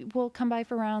 we'll come by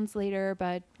for rounds later,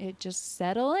 but it just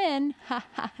settle in.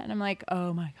 And I'm like,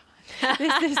 oh my God,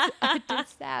 this is a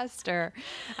disaster.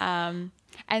 And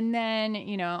then,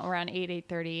 around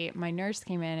 8:30, my nurse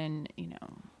came in and,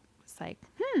 was like,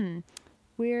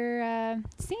 we're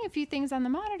seeing a few things on the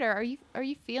monitor. Are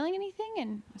you feeling anything?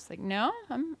 And I was like, no,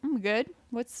 I'm good.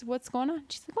 What's going on?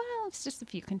 She's like, well, it's just a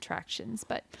few contractions,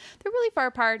 but they're really far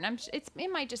apart. And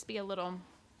it might just be a little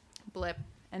blip.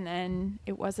 And then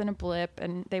it wasn't a blip.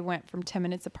 And they went from 10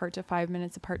 minutes apart to 5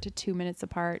 minutes apart to 2 minutes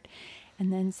apart.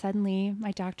 And then suddenly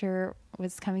my doctor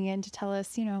was coming in to tell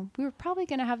us, we were probably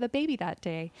going to have the baby that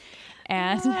day.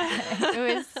 And it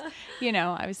was,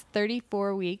 I was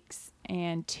 34 weeks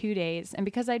and 2 days. And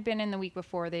because I'd been in the week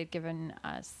before, they'd given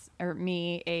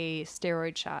me a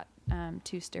steroid shot,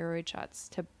 2 steroid shots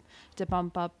to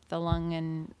bump up the lung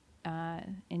and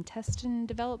intestine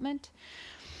development.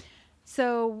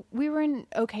 So we were in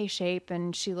okay shape,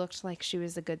 and she looked like she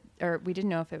was we didn't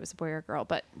know if it was a boy or a girl,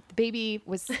 but the baby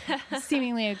was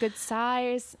seemingly a good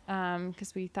size,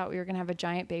 because we thought we were going to have a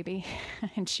giant baby,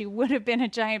 and she would have been a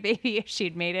giant baby if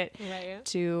she'd made it my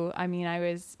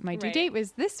due date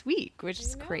was this week, which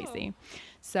is crazy.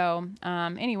 So,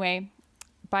 anyway,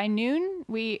 by noon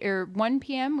 1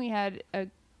 p.m. we had a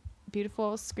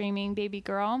beautiful screaming baby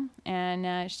girl,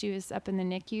 and she was up in the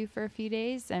NICU for a few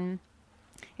days, and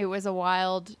it was a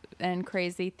wild and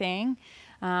crazy thing.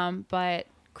 But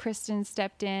Kristen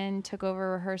stepped in, took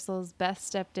over rehearsals. Beth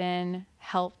stepped in,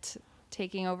 helped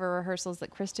taking over rehearsals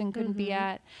that Kristen couldn't be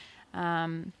at.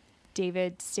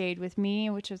 David stayed with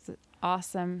me, which was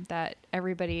awesome, that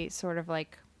everybody sort of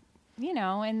like,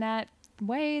 in that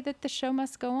way that the show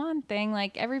must go on thing,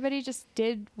 like everybody just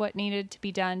did what needed to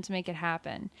be done to make it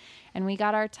happen. And we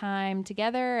got our time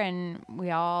together, and we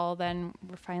all then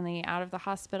were finally out of the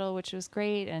hospital, which was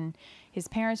great. And his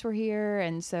parents were here,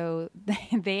 and so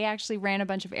they actually ran a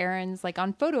bunch of errands, like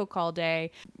on photo call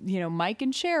day. Mike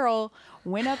and Cheryl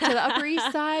went up to the Upper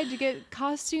East Side to get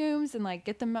costumes and like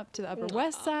get them up to the Upper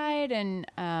West Side, and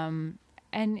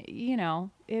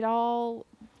it all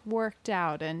worked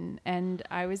out, and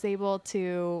I was able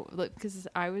to look, because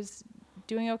I was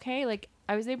doing okay, like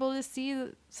I was able to see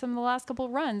some of the last couple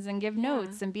runs and give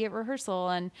notes and be at rehearsal,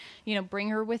 and bring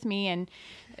her with me, and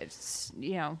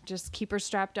just keep her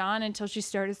strapped on until she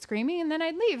started screaming, and then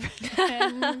I'd leave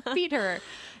and feed her.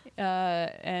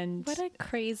 And what a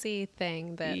crazy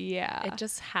thing that it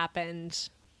just happened,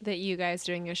 that you guys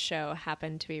doing a show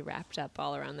happened to be wrapped up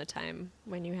all around the time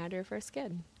when you had your first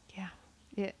kid.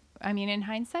 I mean, in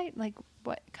hindsight, like,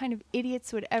 what kind of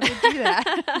idiots would ever do that?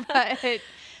 But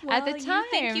at the time,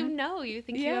 you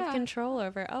think you have control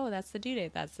over, that's the due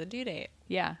date.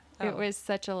 Yeah. It was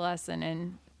such a lesson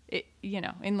in it,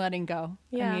 in letting go.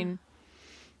 Yeah. I mean,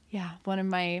 one of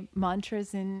my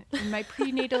mantras in my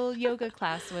prenatal yoga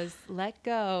class was let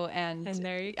go. And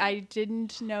there you go. I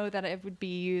didn't know that it would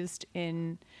be used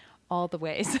in all the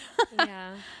ways.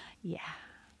 Yeah.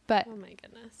 But oh my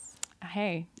goodness.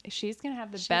 Hey, she's going to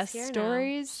have the best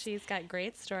stories. Now. She's got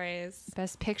great stories.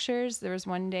 Best pictures. There was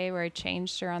one day where I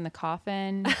changed her on the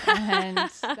coffin, and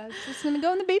that's just going to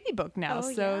go in the baby book now.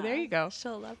 There you go.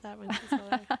 She'll love that when she's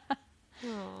alive.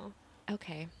 Oh.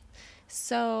 Okay.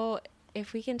 So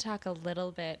if we can talk a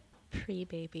little bit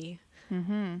pre-baby,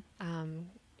 even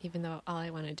though all I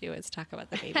want to do is talk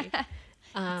about the baby.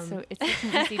 So it's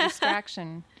an easy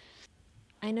distraction.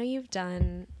 I know you've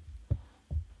done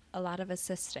a lot of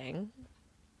assisting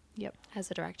as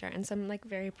a director, and some like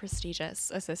very prestigious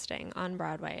assisting on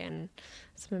Broadway and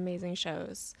some amazing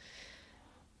shows.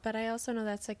 But I also know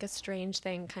that's like a strange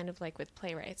thing, kind of like with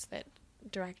playwrights, that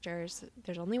directors,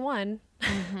 there's only one,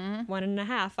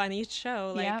 1.5 on each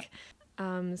show. Like,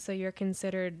 so you're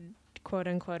considered quote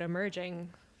unquote emerging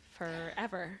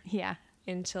forever. Yeah.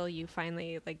 Until you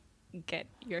finally like get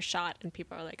your shot and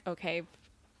people are like, okay,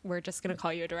 we're just going to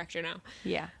call you a director now.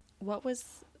 Yeah. What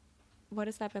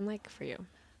has that been like for you?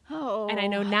 Oh. And I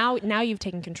know now you've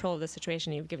taken control of the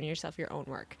situation. You've given yourself your own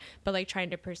work. But like trying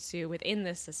to pursue within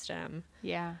this system.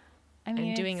 Yeah. I mean,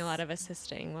 and doing a lot of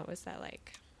assisting. What was that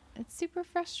like? It's super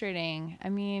frustrating. I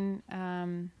mean,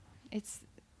 it's,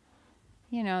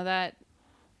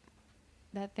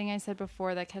 that thing I said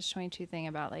before, that catch-22 thing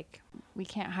about like, we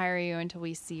can't hire you until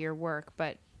we see your work,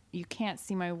 but you can't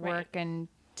see my work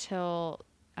until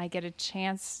I get a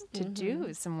chance to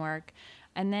do some work.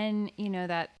 And then,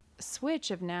 that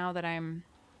switch of now that I'm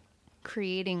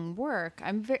creating work,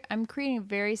 I'm creating a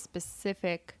very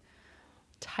specific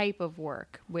type of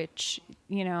work, which,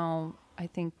 I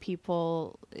think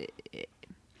people,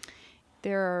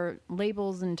 there are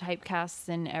labels and typecasts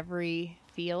in every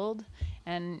field.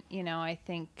 And, I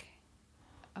think,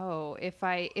 if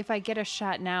I get a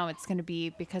shot now, it's going to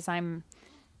be because I'm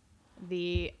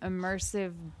the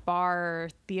immersive bar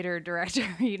theater director,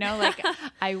 like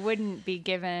I wouldn't be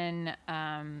given,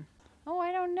 I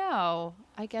don't know.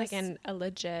 I guess like a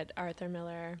legit Arthur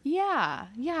Miller. Yeah.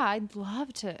 I'd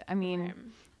love to. I mean,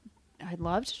 I'd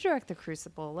love to direct The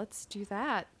Crucible. Let's do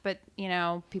that. But,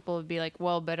 people would be like,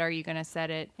 well, but are you going to set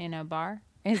it in a bar?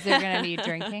 Is there going to be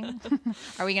drinking?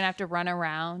 Are we going to have to run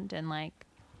around and like,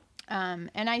 and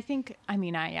I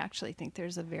actually think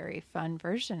there's a very fun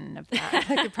version of that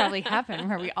could probably happen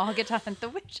where we all get to hunt the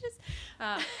witches.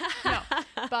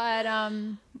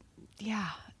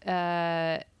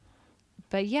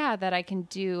 But yeah, that I can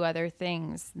do other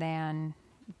things than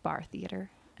bar theater.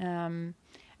 And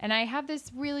I have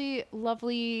this really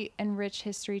lovely and rich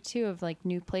history too of like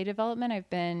new play development. I've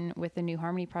been with the New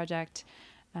Harmony Project.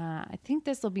 I think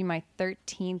this will be my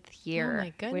 13th year, oh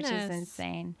my goodness, which is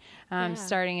insane.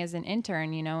 Starting as an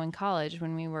intern, in college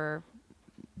when we were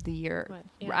the year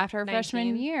after our 19?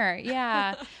 Freshman year.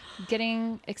 Yeah.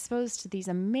 Getting exposed to these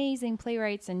amazing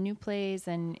playwrights and new plays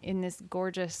and in this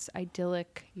gorgeous,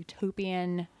 idyllic,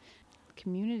 utopian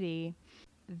community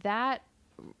that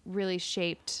really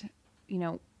shaped,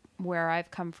 where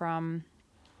I've come from.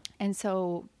 And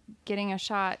so getting a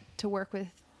shot to work with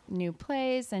new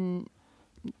plays and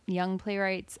young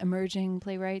playwrights, emerging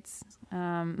playwrights,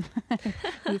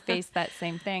 who face that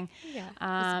same thing. Yeah,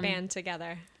 just band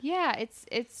together. Yeah,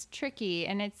 it's tricky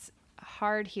and it's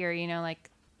hard here. Like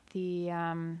the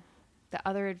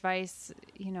other advice,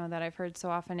 that I've heard so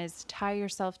often is tie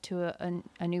yourself to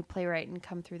a new playwright and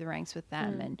come through the ranks with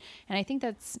them. And I think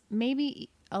that's maybe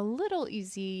a little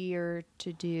easier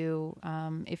to do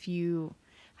if you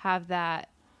have that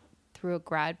through a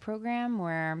grad program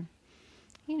where,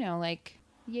 like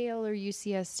Yale or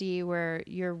UCSD, where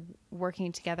you're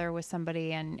working together with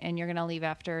somebody and you're going to leave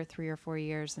after 3 or 4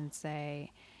 years and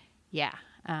say,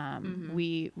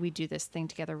 we do this thing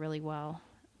together really well.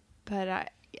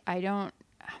 But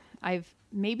I've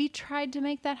maybe tried to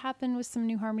make that happen with some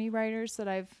New Harmony writers that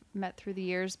I've met through the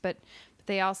years, but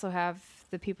they also have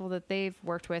the people that they've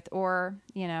worked with, or,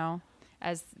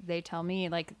 as they tell me,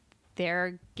 like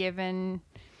they're given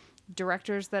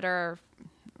directors that are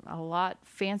a lot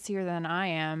fancier than I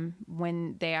am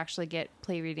when they actually get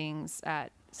play readings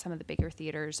at some of the bigger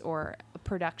theaters or a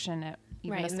production at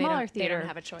even a smaller theater. They don't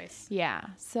have a choice. Yeah.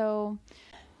 So,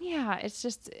 yeah, it's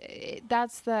just,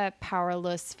 that's the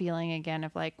powerless feeling again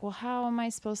of like, well, how am I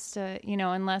supposed to,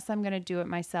 unless I'm going to do it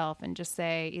myself and just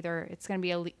say either it's going to be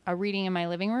a reading in my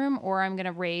living room or I'm going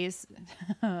to raise,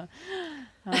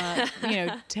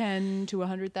 $10,000 to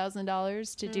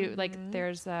 $100,000 to do, like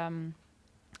there's a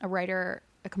writer,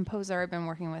 a composer I've been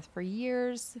working with for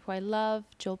years, who I love,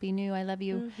 Joel B. New, I love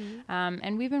you.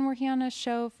 And we've been working on a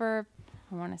show for,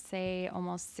 I want to say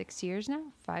almost 6 years now,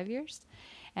 5 years.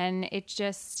 And it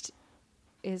just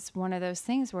is one of those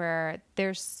things where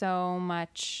there's so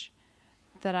much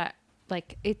that I,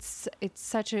 like, it's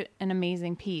such an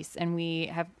amazing piece. And we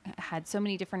have had so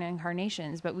many different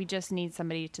incarnations, but we just need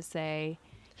somebody to say,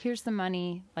 here's the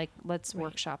money, like, let's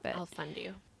workshop it. I'll fund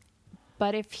you.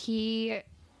 But if he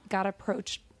got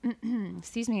approached,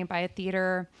 by a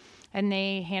theater and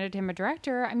they handed him a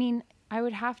director, I mean, I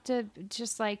would have to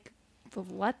just like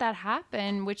let that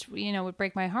happen, which, would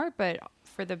break my heart. But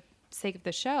for the sake of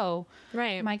the show,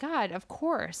 right? My God, of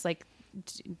course, like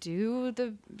do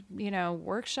the,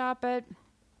 workshop at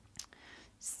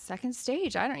second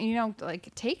stage. I don't,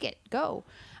 like take it, go.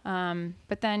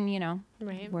 But then,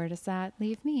 right. Where does that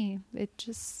leave me? It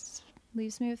just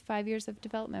leaves me with 5 years of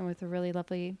development with a really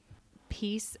lovely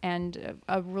piece and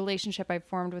a relationship I've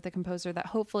formed with a composer that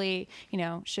hopefully,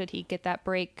 should he get that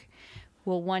break,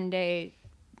 will one day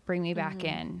bring me back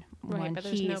in. Right, but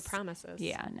there's no promises.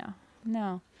 Yeah,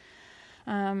 no.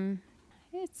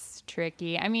 It's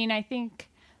tricky. I mean, I think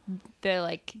the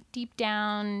like deep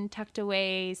down, tucked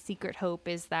away secret hope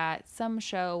is that some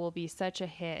show will be such a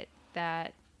hit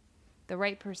that the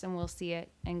right person will see it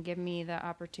and give me the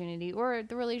opportunity, or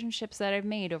the relationships that I've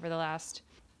made over the last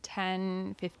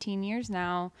 10, 15 years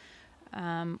now,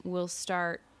 will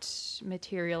start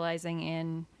materializing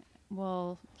in,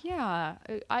 well, yeah,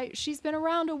 she's been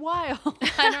around a while.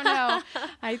 I don't know.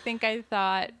 I think I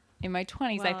thought in my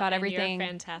 20s, I thought everything. You're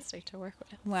fantastic to work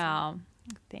with. Well,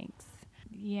 thanks.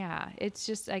 Yeah, it's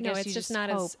just, I guess it's you just just not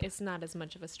hope. it's not as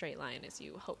much of a straight line as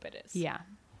you hope it is. Yeah.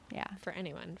 For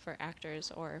anyone, for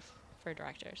actors or for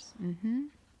directors. Mm-hmm.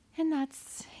 And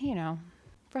that's,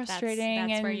 frustrating.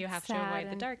 That's and where you have to sad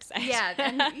avoid the dark side.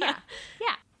 Yeah.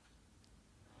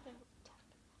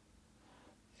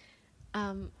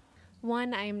 Yeah.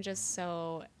 One, I'm just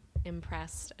so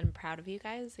impressed and proud of you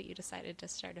guys that you decided to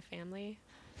start a family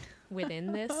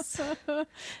within this.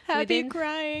 Happy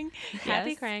crying.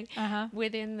 Uh-huh.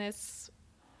 Within this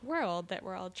world that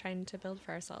we're all trying to build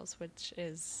for ourselves, which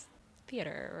is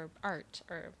theater or art,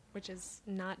 or which is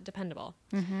not dependable.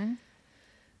 Mm-hmm.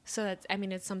 So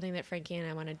it's something that Frankie and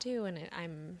I want to do, and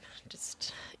I'm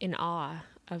just in awe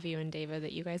of you and David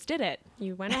that you guys did it.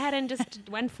 You went ahead and just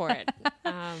went for it.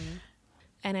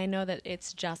 And I know that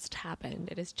it's just happened.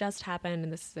 It has just happened,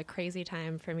 and this is a crazy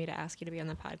time for me to ask you to be on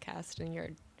the podcast, and you're,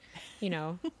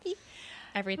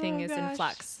 everything is in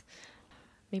flux.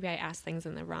 Maybe I asked things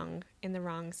in the wrong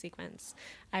sequence.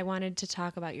 I wanted to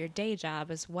talk about your day job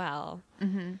as well.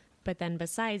 Mm-hmm. But then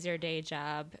besides your day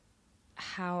job,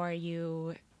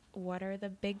 what are the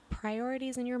big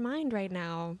priorities in your mind right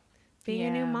now? Being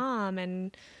a new mom,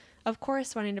 and of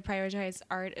course wanting to prioritize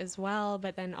art as well,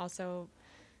 but then also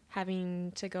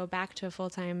having to go back to a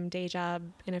full-time day job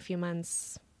in a few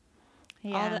months.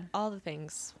 Yeah. All the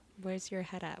things. Where's your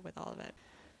head at with all of it?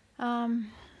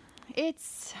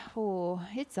 It's all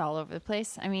over the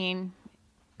place. I mean,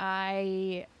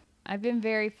 I've been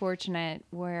very fortunate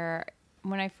where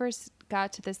when I first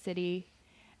got to the city,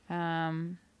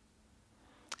 I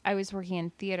was working in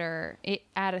theater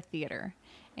at a theater,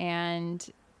 and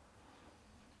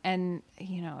I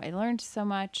learned so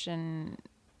much, and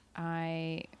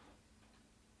I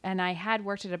had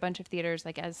worked at a bunch of theaters,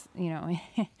 like as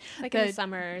like in the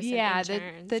summers. Yeah,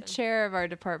 the chair of our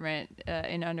department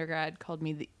in undergrad called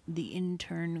me the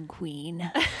intern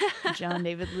queen. John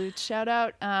David Lutz, shout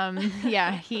out.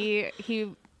 He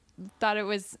thought it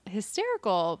was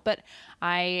hysterical, but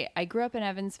I grew up in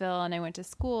Evansville, and I went to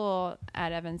school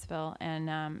at Evansville, and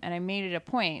I made it a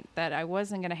point that I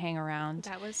wasn't going to hang around.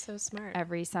 That was so smart.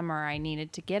 Every summer I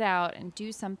needed to get out and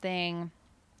do something,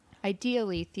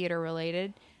 ideally theater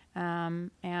related,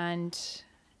 and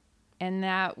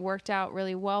that worked out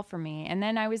really well for me. And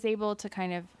then I was able to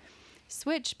kind of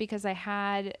switch because I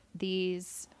had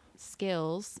these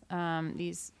skills,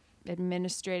 these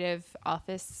administrative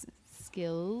office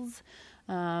skills,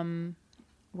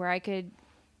 where I could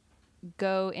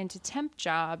go into temp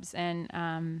jobs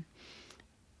and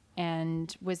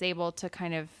was able to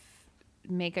kind of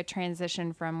make a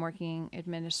transition from working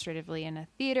administratively in a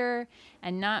theater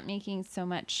and not making so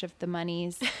much of the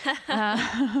monies.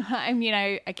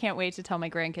 I can't wait to tell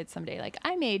my grandkids someday, like,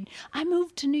 I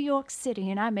moved to New York City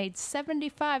and I made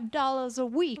 $75 a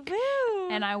week. Woo!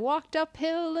 And I walked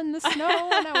uphill in the snow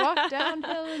and I walked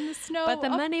downhill in the snow. But the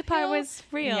money part uphill. was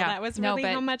real. Yeah. That was really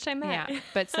how much I meant. Yeah,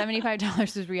 but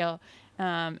 $75 was real.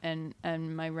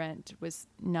 And my rent was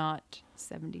not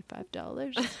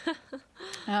 $75.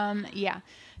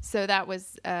 So that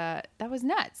was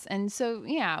nuts. And so,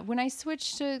 when I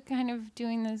switched to kind of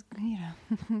doing this,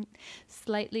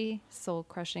 slightly soul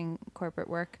crushing corporate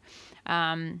work,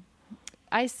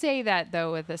 I say that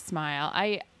though with a smile.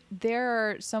 There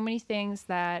are so many things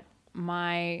that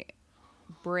my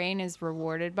brain is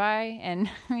rewarded by, and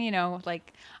I'm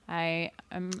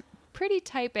pretty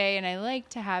type A, and I like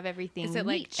to have everything Is it neat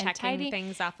like checking and tidy.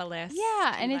 things off a list?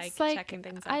 Yeah, and it's like checking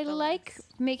things off I the like list?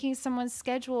 making someone's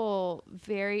schedule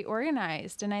very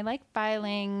organized, and I like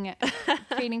creating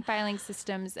filing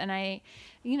systems, and I,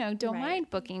 don't mind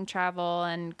booking travel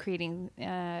and creating,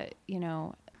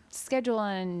 schedule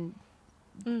and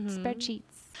spreadsheets.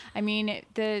 I mean,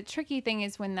 the tricky thing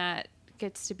is when that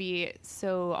gets to be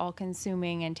so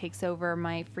all-consuming and takes over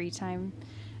my free time.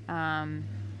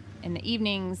 In the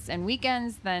evenings and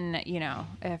weekends, then,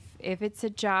 if it's a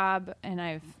job, and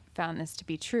I've found this to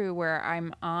be true, where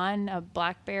I'm on a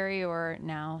BlackBerry, or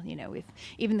now, with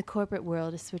even the corporate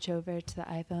world to switch over to the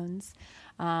iPhones,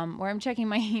 where I'm checking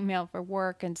my email for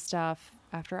work and stuff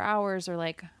after hours, or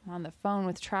like I'm on the phone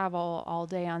with travel all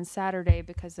day on Saturday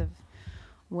because of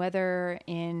weather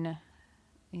in,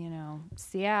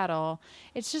 Seattle.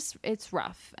 It's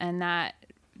rough, and that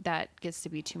gets to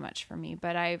be too much for me.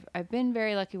 But I've been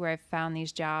very lucky where I've found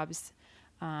these jobs,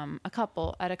 at a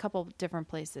couple different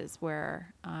places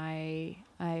where I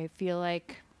feel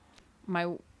like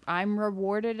I'm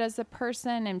rewarded as a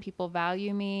person and people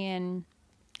value me,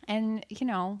 and you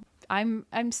know,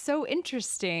 I'm so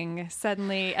interesting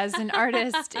suddenly as an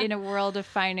artist in a world of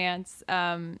finance.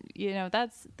 You know,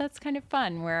 that's kind of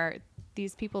fun, where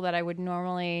these people that I would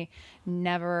normally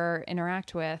never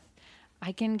interact with,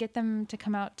 I can get them to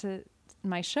come out to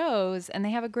my shows and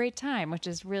they have a great time, which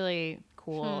is really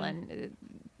cool. And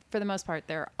for the most part,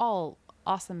 they're all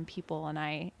awesome people, and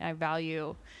I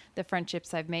value the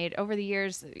friendships I've made over the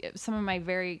years. Some of my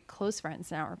very close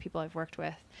friends now are people I've worked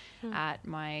with at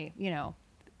my, you know,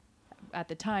 at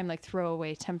the time, like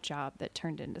throwaway temp job that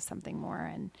turned into something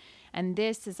more. And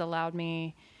this has allowed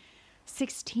me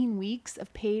 16 weeks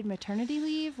of paid maternity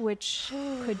leave, which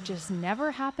could just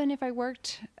never happen if I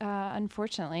worked,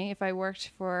 unfortunately, if I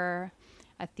worked for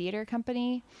a theater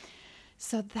company.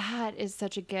 So that is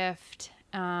such a gift.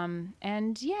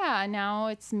 And yeah, now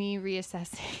it's me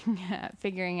reassessing,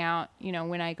 figuring out, you know,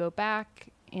 when I go back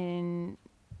in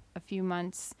a few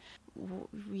months,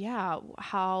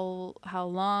 how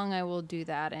long I will do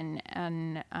that,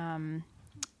 and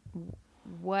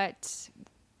what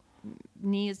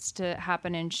needs to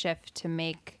happen and shift to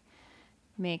make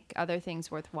other things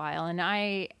worthwhile. And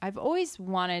I've always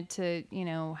wanted to, you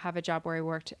know, have a job where I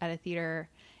worked at a theater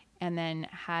and then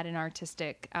had an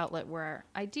artistic outlet where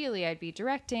ideally I'd be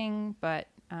directing, but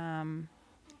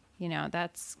you know,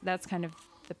 that's kind of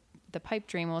the pipe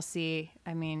dream. We'll see.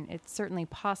 I mean, it's certainly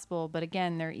possible, but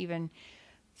again, there are even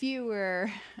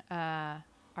fewer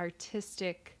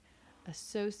artistic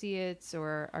associates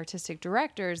or artistic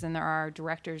directors than there are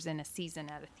directors in a season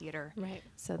at a theater. Right.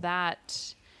 So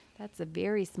that's a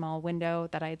very small window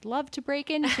that I'd love to break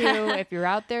into. If you're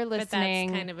out there listening,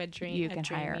 but that's kind of a dream you can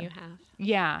hire. You have.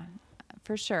 Yeah,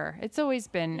 for sure. It's always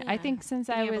been, I think, since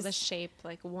I was able to shape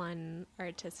like one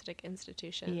artistic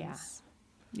institution's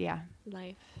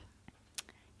life.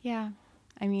 Yeah.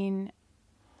 I mean,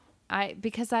 I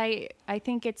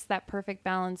think it's that perfect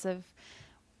balance of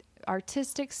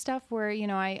artistic stuff where, you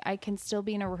know, I can still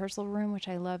be in a rehearsal room, which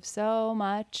I love so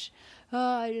much. Oh,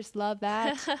 I just love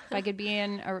that. If I could be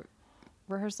in a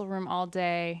rehearsal room all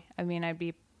day, I mean, I'd be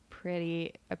a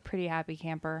pretty happy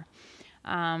camper.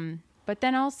 But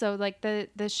then also like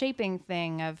the shaping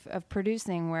thing of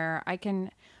producing, where I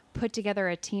can put together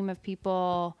a team of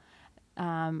people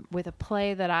with a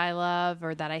play that I love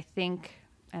or that I think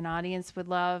an audience would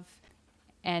love,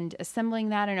 and assembling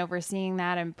that and overseeing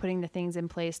that and putting the things in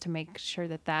place to make sure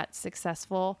that that's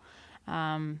successful.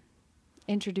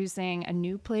 Introducing a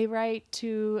new playwright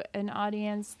to an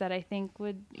audience that I think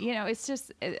would, you know, it's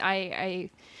just, I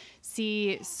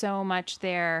see so much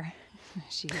there.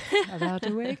 She's about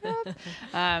to wake up.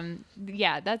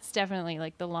 Yeah, that's definitely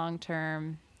like the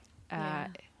long-term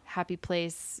happy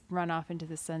place, run off into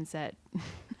the sunset.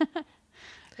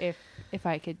 If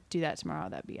I could do that tomorrow,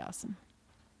 that'd be awesome.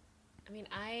 I mean,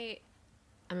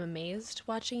 I'm amazed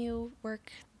watching you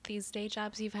work these day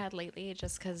jobs you've had lately,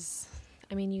 just because,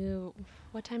 I mean,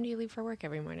 what time do you leave for work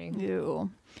every morning?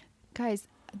 Ew. Guys,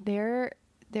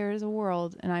 there's a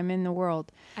world, and I'm in the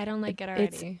world. I don't like it already.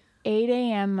 It's 8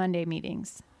 a.m. Monday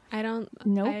meetings. Nope.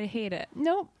 I hate it.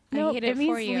 Nope. I hate it means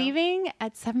for you. Leaving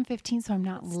at 7:15, so I'm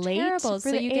not late. Terrible. For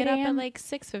so the you 8 get up at a.m. like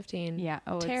 6:15. Yeah.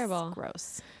 Oh, terrible. It's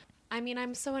gross. I mean,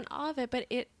 I'm so in awe of it, but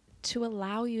to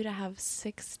allow you to have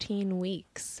 16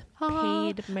 weeks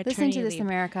paid maternity Listen to this, leave.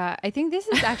 America. I think this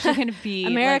is actually going to be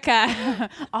America.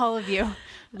 like, all of you.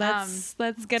 Let's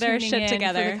get our shit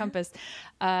together. For the Compass.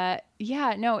 I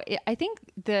think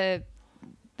the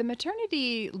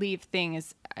maternity leave thing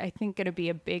is, I think, going to be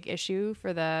a big issue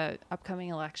for the upcoming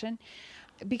election,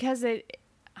 because I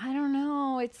don't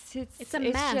know. It's a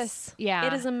mess. Just, yeah,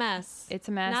 it is a mess. It's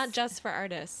a mess. Not just for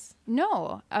artists.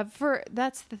 No,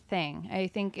 that's the thing. I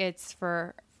think it's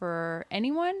for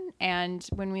anyone. And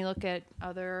when we look at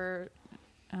other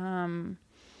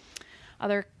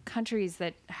countries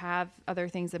that have other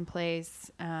things in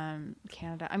place,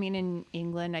 Canada. I mean, in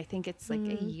England, I think it's like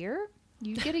a year.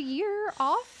 You get a year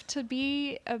off to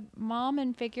be a mom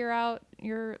and figure out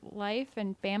your life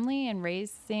and family and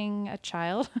raising a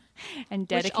child and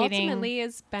dedicating. Which ultimately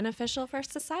is beneficial for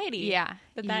society. Yeah.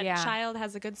 That child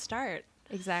has a good start.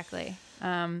 Exactly.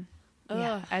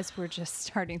 As we're just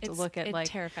starting to look at like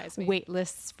terrifies me. Wait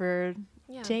lists for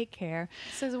daycare.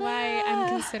 This is why I'm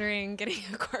considering getting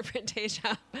a corporate day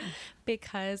job,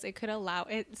 because it could allow,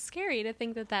 it's scary to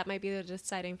think that might be the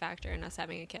deciding factor in us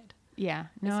having a kid. Yeah.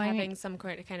 No, having some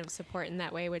kind of support in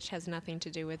that way, which has nothing to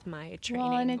do with my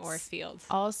training or field.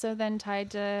 Also then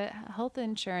tied to health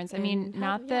insurance. I mean,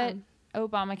 that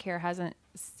Obamacare hasn't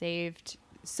saved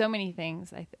so many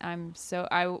things. I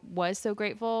was so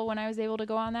grateful when I was able to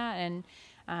go on that,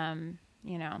 and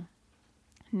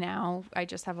Now I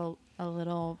just have a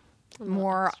little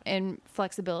more in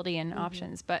flexibility and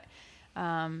options, but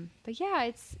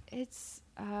yeah, it's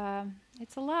a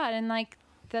lot. And like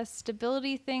the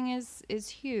stability thing is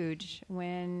huge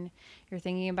when you're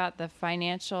thinking about the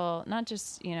financial, not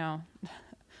just,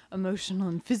 emotional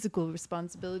and physical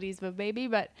responsibilities of a baby,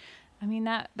 but I mean,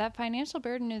 that financial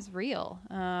burden is real.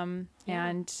 And,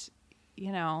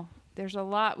 there's a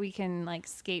lot we can like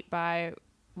skate by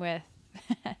with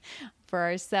for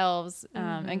ourselves,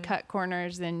 and cut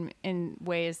corners in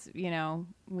ways,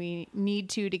 we need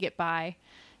to get by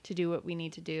to do what we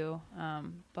need to do.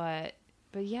 But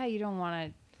yeah, you don't want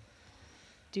to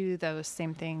do those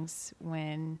same things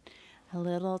when a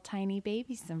little tiny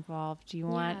baby's involved. You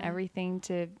want everything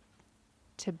to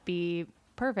be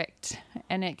perfect,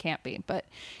 and it can't be, but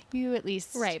you at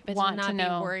least but want not to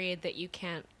know, be worried that you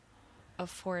can't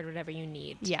afford whatever you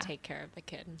need to take care of the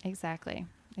kid. Exactly.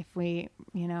 If we,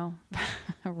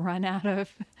 run out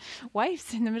of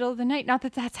wipes in the middle of the night, not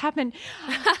that that's happened,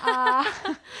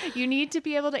 you need to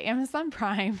be able to Amazon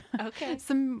Prime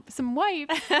some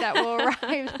wipes that will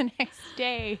arrive the next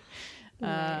day.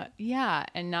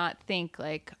 And not think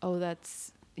like, oh,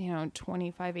 that's,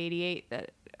 $25.88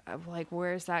 that, like,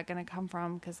 where's that going to come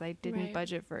from? Because I didn't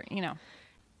budget for,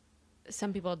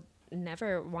 Some people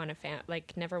never want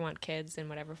never want kids in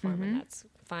whatever form, and that's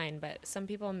fine. But some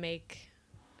people make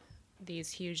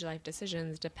these huge life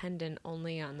decisions dependent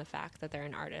only on the fact that they're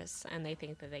an artist, and they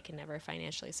think that they can never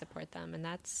financially support them, and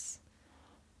that's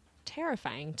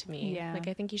terrifying to me. Like,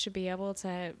 I think you should be able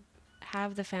to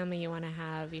have the family you want to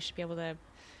have. You should be able to,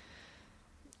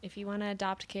 if you want to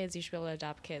adopt kids, you should be able to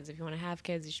adopt kids. If you want to have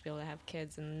kids, you should be able to have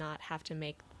kids and not have to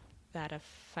make that a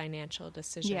financial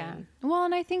decision. Yeah. Well,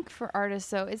 and I think for artists,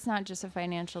 so it's not just a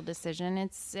financial decision.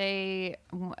 It's a,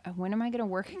 when am I going to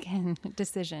work again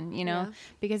decision,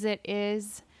 because it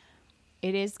is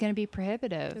going to be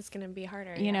prohibitive. It's going to be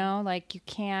harder. Like you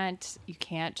can't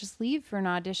just leave for an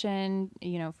audition,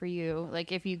 for you.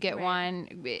 Like if you get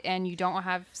one and you don't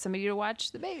have somebody to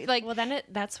watch the baby, like, well, then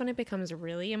that's when it becomes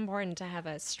really important to have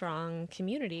a strong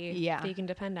community that you can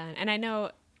depend on. And I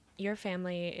know your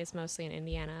family is mostly in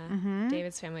Indiana.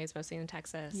 David's family is mostly in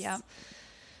Texas. Yeah.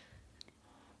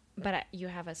 But you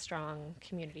have a strong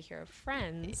community here of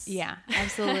friends. Yeah,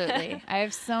 absolutely. I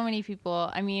have so many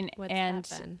people. I mean, what's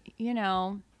happened?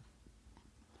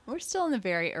 We're still in the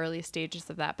very early stages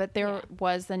of that. But there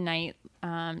was a night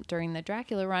during the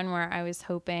Dracula run where I was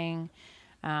hoping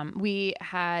we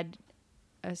had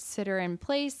a sitter in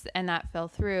place, and that fell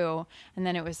through. And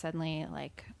then it was suddenly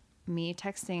like me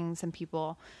texting some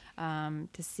people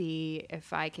to see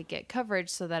if I could get coverage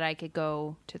so that I could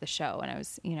go to the show. And I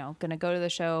was, going to go to the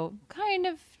show kind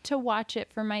of to watch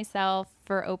it for myself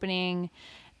for opening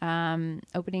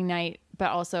night,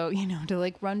 but also, to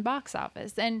like run box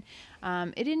office. And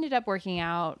it ended up working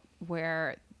out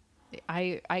where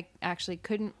I actually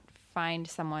couldn't find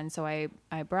someone. So I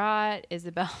brought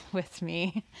Isabel with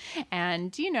me,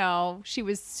 and, she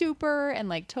was super and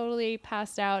like totally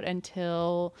passed out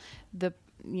until the,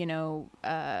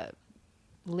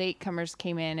 latecomers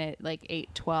came in at like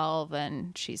 8:12,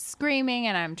 and she's screaming,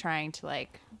 and I'm trying to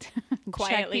like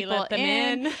quietly let them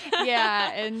in.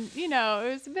 Yeah. And, it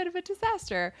was a bit of a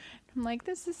disaster. I'm like,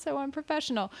 this is so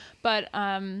unprofessional, but,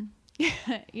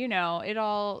 it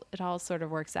all sort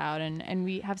of works out. And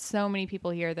we have so many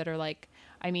people here that are like,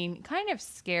 kind of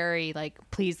scary, like,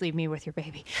 please leave me with your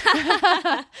baby.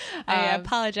 I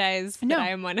apologize that I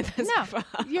am one of those people.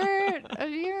 You're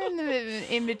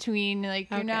in between,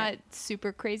 like, you're not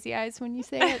super crazy eyes when you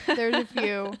say it. There's a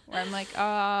few where I'm like,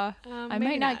 I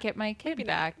might not get my kid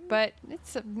back, but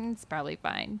it's probably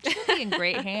fine. She'll be in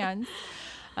great hands.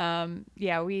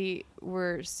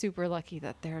 We're super lucky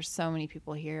that there are so many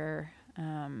people here,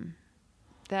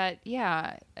 that,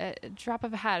 a drop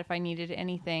of a hat if I needed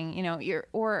anything,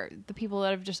 or the people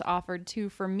that have just offered to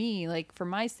for me, like for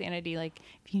my sanity, like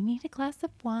if you need a glass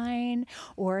of wine,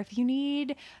 or if you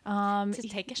need to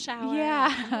take a shower,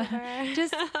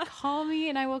 just call me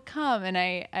and I will come. And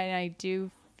I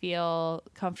do feel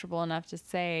comfortable enough to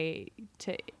say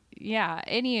to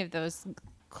any of those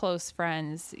close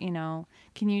friends,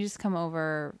 can you just come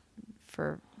over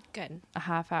for a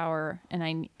half hour,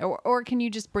 and or can you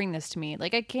just bring this to me?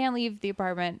 Like, I can't leave the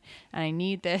apartment and I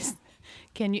need this.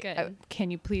 Can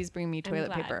you please bring me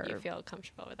toilet paper? You feel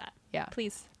comfortable with that. Yeah.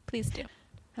 Please do.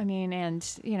 And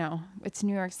it's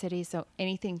New York City, so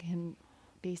anything can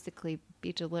basically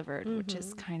be delivered, which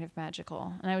is kind of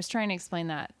magical. And I was trying to explain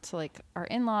that to like our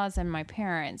in-laws and my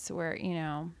parents, where,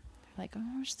 like, oh,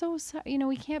 we're so sorry,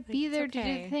 we can't be there to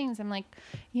do things. I'm like,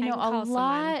 a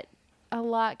lot a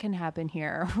lot can happen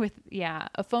here with,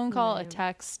 a phone call, a Right.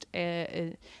 text.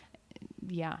 Things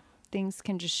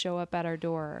can just show up at our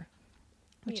door,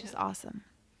 which is awesome.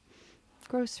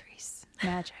 Groceries,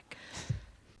 magic.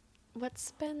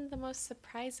 What's been the most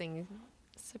surprising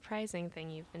thing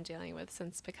you've been dealing with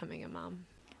since becoming a mom?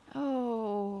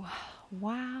 Oh,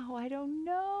 wow. I don't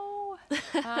know.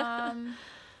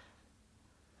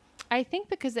 I think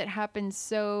because it happened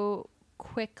so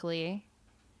quickly,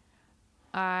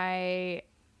 it's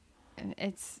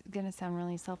going to sound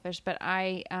really selfish, but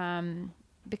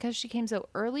because she came so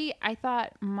early, I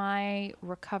thought my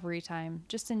recovery time,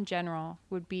 just in general,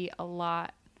 would be a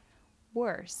lot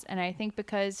worse. And I think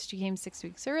because she came 6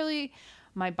 weeks early,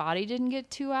 my body didn't get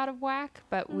too out of whack,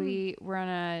 but we were on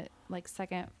a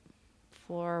second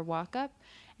floor walk up,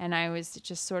 and I was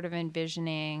just sort of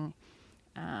envisioning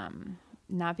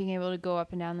not being able to go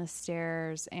up and down the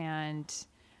stairs and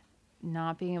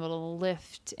not being able to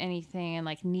lift anything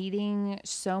and needing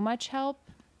so much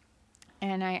help.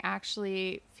 And I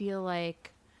actually feel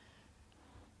like,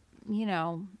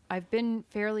 I've been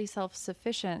fairly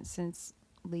self-sufficient since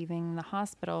leaving the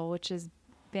hospital, which has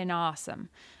been awesome.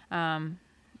 There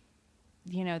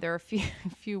are a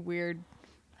few weird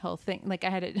health things. I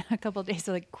had a couple of days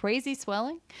of crazy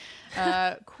swelling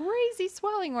where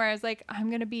I was like, I'm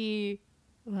going to be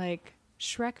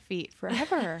Shrek feet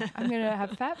forever. I'm going to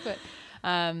have fat foot.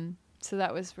 So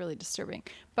that was really disturbing.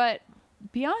 But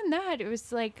beyond that, it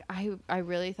was I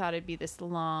really thought it'd be this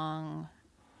long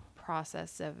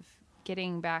process of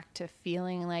getting back to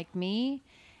feeling like me.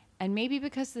 And maybe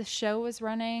because the show was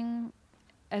running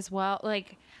as well,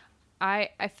 I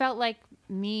felt like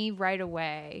me right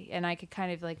away, and I could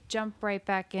kind of jump right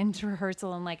back into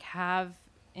rehearsal and have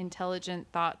intelligent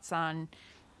thoughts on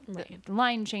the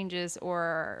line changes,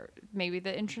 or maybe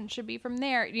the entrance should be from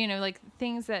there,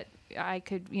 things that I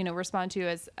could, respond to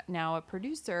as now a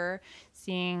producer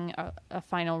seeing a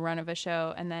final run of a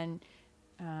show, and then,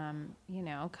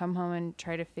 come home and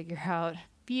try to figure out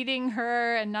feeding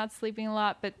her and not sleeping a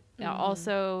lot, but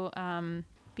also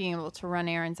being able to run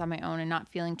errands on my own and not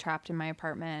feeling trapped in my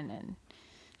apartment and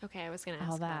Okay, I was going to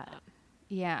ask all about that.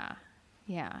 that.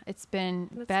 Yeah. It's been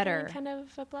That's better. Kind of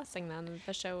a blessing then.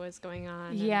 The show was going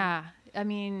on. Yeah. I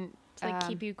mean, To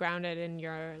keep you grounded in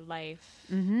your life,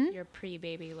 Mhm. your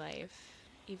pre-baby life,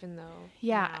 even though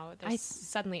Yeah, now there's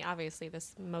suddenly obviously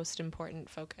this most important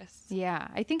focus. yeah,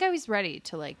 I think I was ready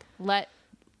to let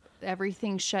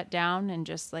everything shut down and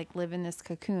just live in this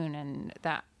cocoon, and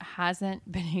that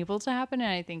hasn't been able to happen.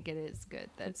 And I think it is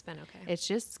good that It's been okay. it's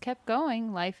just kept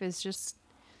going. Life is just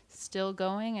still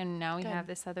going, and now we Good. have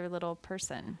this other little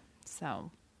person.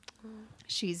 So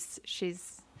she's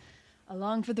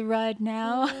along for the ride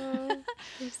now. Oh,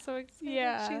 I'm so excited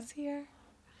Yeah. she's here.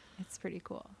 It's pretty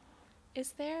cool.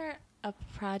 Is there a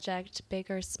project, big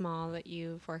or small, that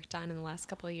you've worked on in the last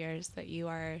couple of years that you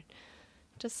are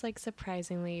just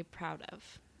surprisingly proud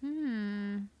of?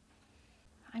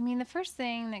 I mean, the first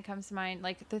thing that comes to mind,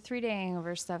 the 3-day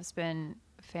hangover stuff's been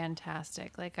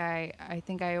fantastic. I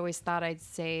think I always thought I'd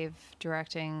save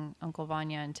directing Uncle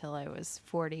Vanya until I was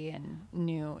 40 and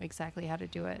knew exactly how to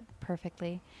do it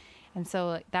perfectly. And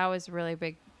so that was a really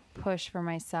big push for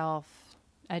myself,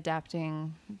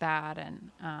 adapting that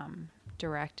and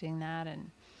directing that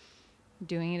and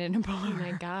doing it in a bar. Oh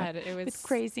my God, it was With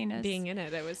craziness. Being in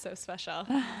it, it was so special.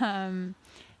 I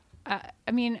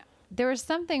mean, there was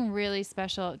something really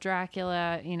special.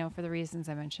 Dracula, for the reasons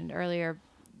I mentioned earlier,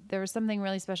 there was something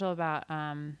really special about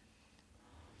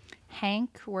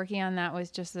Hank. Working on that was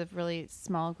just a really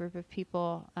small group of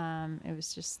people. It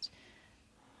was just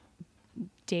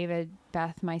David,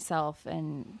 Beth, myself,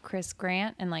 and Chris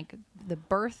Grant. And the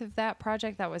birth of that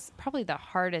project, that was probably the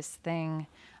hardest thing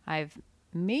I've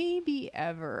maybe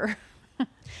ever.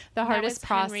 The hardest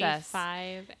process.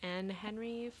 Henry 5 and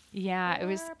Henry 4, Yeah, it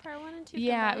was part 1 and 2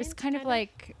 Yeah, it was combined,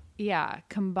 kind of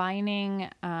combining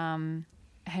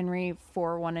Henry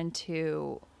 4, 1, and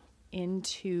 2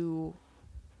 into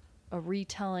a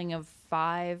retelling of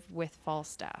 5 with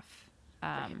Falstaff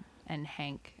and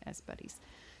Hank as buddies.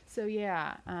 So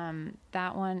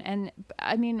that one. And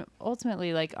I mean,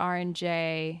 ultimately,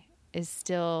 R&J is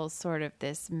still sort of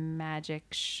this magic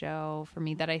show for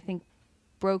me that I think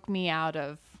broke me out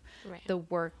of the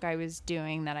work I was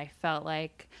doing, that I felt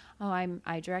like,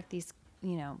 I direct these,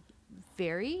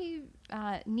 very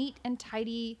neat and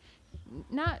tidy,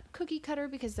 not cookie cutter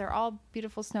because they're all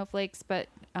beautiful snowflakes, but,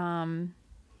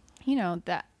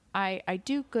 that I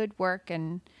do good work,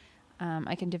 and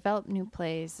I can develop new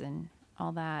plays and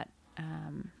all that.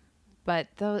 But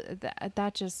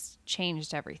that just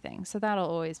changed everything. So that'll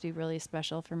always be really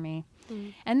special for me.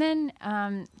 And then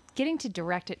getting to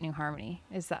direct at New Harmony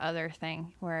is the other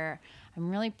thing where I'm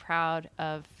really proud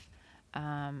of.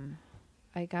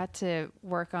 I got to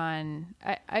work on,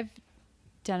 I've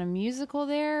done a musical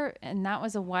there, and that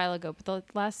was a while ago. But the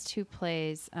last two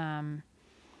plays,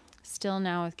 Still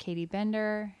Now with Katie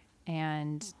Bender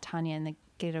and Tanya in the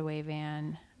Getaway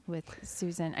Van with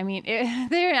Susan. I mean,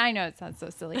 I know it sounds so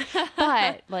silly,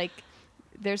 but like,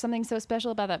 there's something so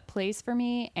special about that place for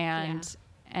me, and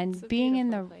being in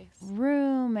the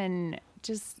room and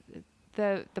just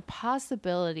the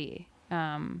possibility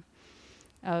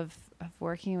of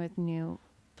working with new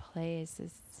plays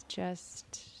is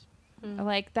just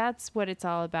like, that's what it's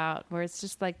all about, where it's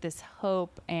just like this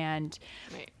hope and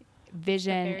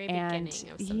vision, the very and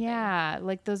beginning of something. yeah,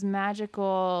 like those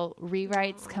magical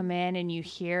rewrites come in and you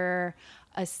hear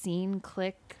a scene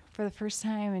click for the first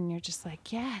time and you're just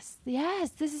like, yes,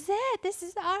 this is it, this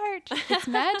is art, it's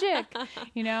magic.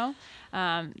 You know,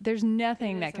 there's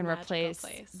nothing that can replace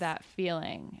that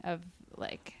feeling of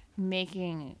like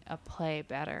making a play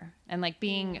better and like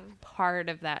being part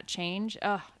of that change.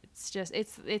 Oh, it's just,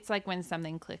 it's like when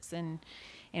something clicks in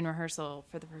rehearsal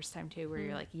for the first time too, where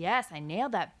you're like, yes, I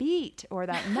nailed that beat, or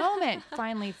that moment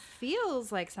finally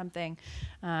feels like something.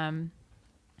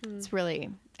 It's really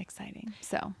exciting.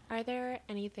 So are there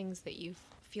any things that you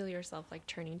feel yourself like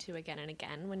turning to again and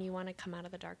again when you want to come out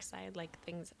of the dark side, like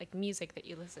things like music that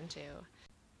you listen to?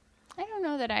 I don't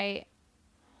know that I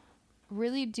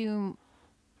really do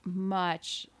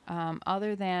much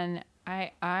other than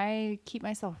I keep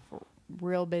myself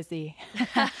real busy.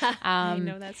 I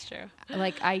know that's true.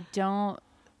 Like I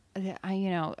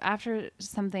after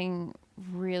something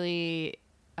really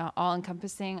all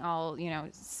encompassing, I'll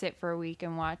sit for a week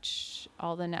and watch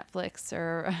all the Netflix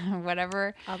or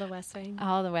whatever, All the West Wing,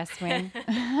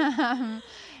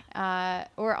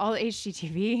 or all the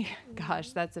HGTV.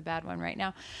 Gosh, that's a bad one right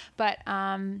now. But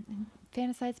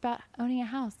fantasize about owning a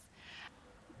house.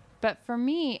 But for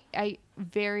me, I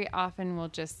very often will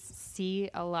just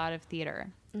see a lot of theater,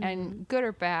 and good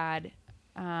or bad,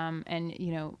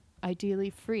 and ideally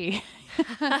free.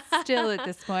 Still at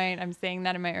this point, I'm saying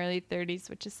that in my early 30s,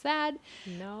 which is sad.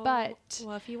 No, but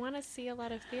well, if you want to see a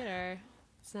lot of theater,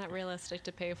 it's not realistic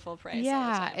to pay full price.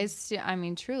 Yeah, all the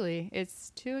time. truly, it's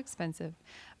too expensive.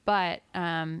 But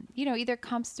either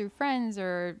comps through friends,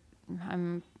 or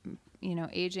I'm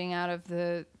aging out of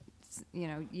the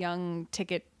young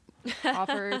ticket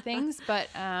offer things, but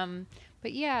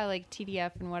yeah, like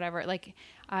TDF and whatever. Like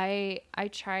I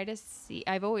try to see.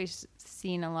 I've always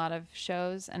seen a lot of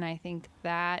shows, and I think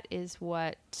that is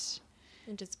what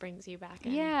it just brings you back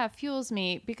in. Yeah, fuels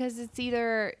me, because it's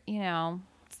either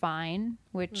fine,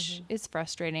 which is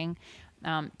frustrating,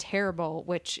 terrible,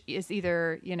 which is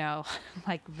either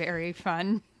like very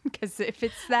fun. Because if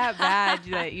it's that bad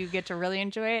that you get to really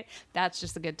enjoy it, that's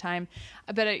just a good time.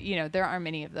 But, there aren't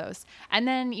many of those. And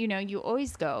then, you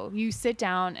always you sit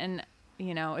down and,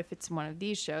 if it's one of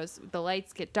these shows, the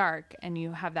lights get dark and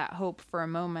you have that hope for a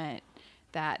moment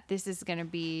that this is going to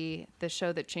be the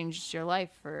show that changes your life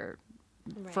for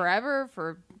forever,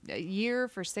 for a year,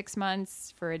 for 6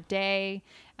 months, for a day.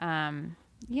 That's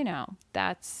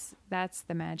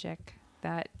the magic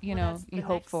that you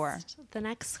hope for. The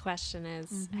next question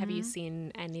is, have you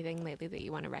seen anything lately that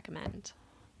you want to recommend?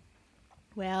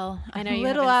 Well, I know I'm a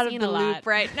little out of the loop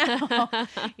right now.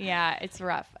 Yeah, it's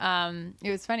rough. It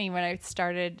was funny when I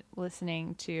started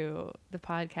listening to the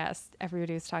podcast,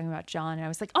 everybody was talking about John, and I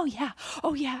was like, oh yeah,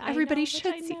 everybody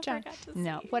should see John.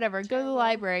 No, whatever. Go to the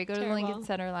library, go to the Lincoln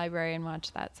Center Library and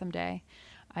watch that someday.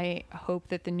 I hope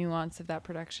that the nuance of that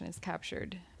production is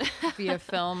captured via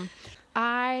film.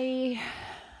 I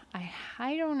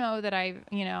don't know that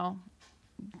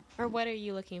Or what are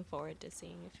you looking forward to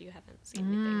seeing if you haven't seen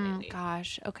anything lately?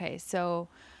 Gosh. Okay. So,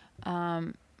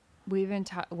 we've been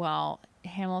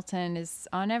Hamilton is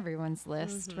on everyone's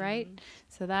list, right?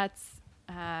 So that's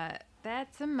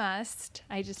a must.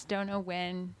 I just don't know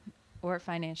when or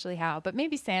financially how, but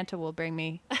maybe Santa will bring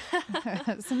me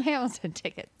some Hamilton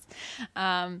tickets.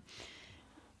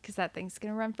 Because that thing's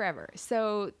going to run forever.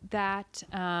 So that,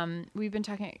 we've been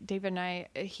talking, David and I,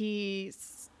 he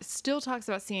still talks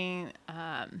about seeing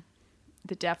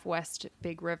the Deaf West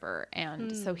Big River.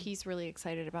 And so he's really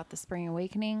excited about the Spring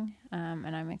Awakening.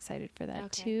 And I'm excited for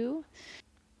that too.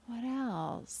 What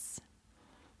else?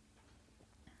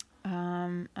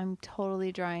 I'm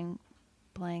totally drawing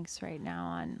blanks right now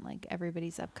on like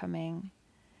everybody's upcoming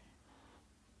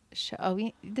show.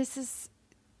 This is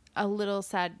a little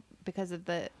sad because of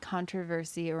the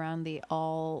controversy around the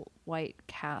all-white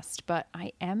cast. But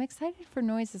I am excited for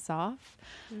Noises Off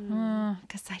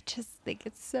because I just think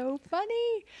it's so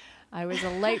funny. I was a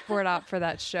light board op for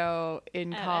that show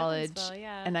in college,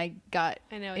 and I got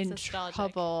in nostalgic.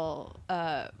 trouble.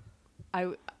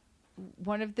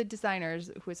 One of the designers,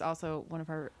 who was also one of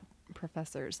our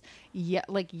professors,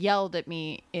 yelled at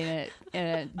me in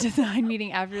a design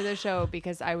meeting after the show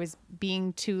because I was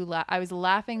being too loud. I was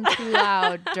laughing too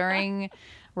loud during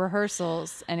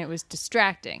rehearsals, and it was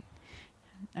distracting.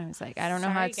 I was like, I don't know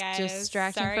how it's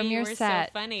distracting from your set.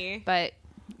 So funny. But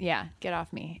yeah, get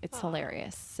off me. It's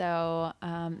hilarious. So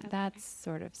that's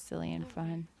sort of silly and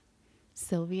fun.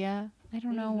 Sylvia, I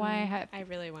don't know why I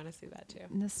really want to see that too.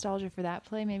 Nostalgia for that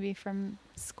play, maybe from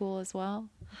school as well.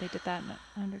 They did that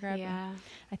in undergrad. Yeah.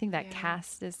 I think that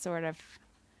cast is sort of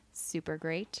super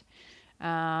great.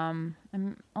 I'm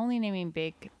only naming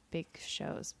big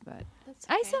shows, but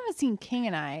I still haven't seen King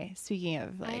and I. Speaking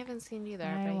of, I haven't seen either,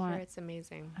 but I hear it's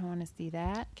amazing. I want to see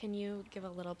that. Can you give a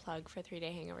little plug for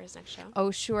 3-Day Hangovers next show? Oh,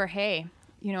 sure. Hey,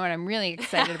 you know what I'm really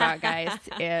excited about, guys,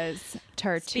 is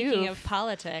Tartuffe. Speaking of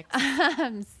politics.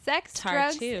 Sex,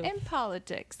 drugs, and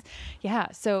politics.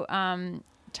 Yeah, so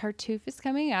Tartuffe is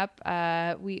coming up.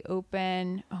 We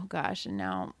open, and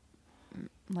now,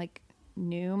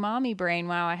 new mommy brain.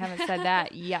 Wow, I haven't said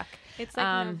that. Yuck. It's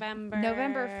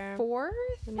November 4th.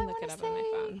 Let me look it up on my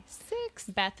phone.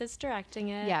 6th. Beth is directing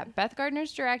it. Yeah, Beth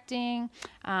Gardner's directing.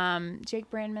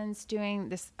 Jake Brandman's doing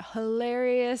this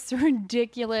hilarious,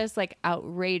 ridiculous,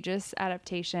 outrageous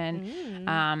adaptation.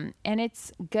 And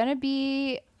it's gonna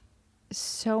be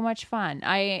so much fun.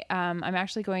 I'm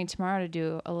actually going tomorrow to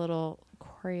do a little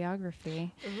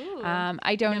choreography. Ooh.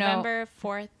 I don't know. November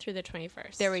 4th through the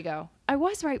 21st. There we go. I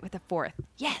was right with the 4th.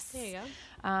 Yes. There you go.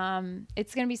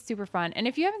 It's going to be super fun. And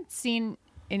if you haven't seen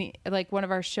any, one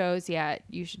of our shows yet,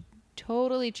 you should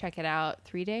totally check it out.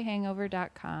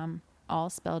 3dayhangover.com, all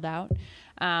spelled out.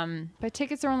 But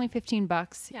tickets are only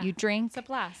 $15. Yeah. You drink. It's a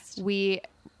blast. We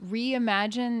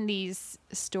reimagine these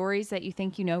stories that you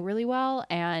think you know really well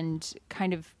and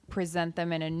kind of present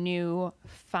them in a new,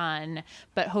 fun,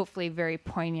 but hopefully very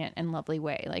poignant and lovely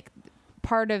way.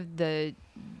 Part of the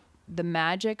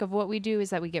magic of what we do is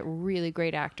that we get really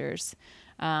great actors,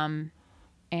 and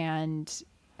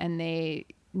they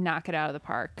knock it out of the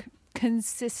park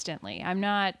consistently. I'm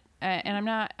gonna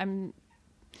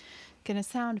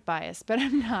sound biased, but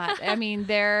I'm not. I mean,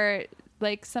 they're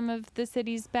some of the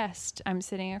city's best. I'm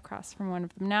sitting across from one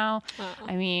of them now.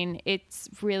 I mean, it's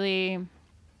really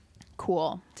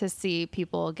cool to see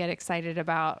people get excited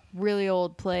about really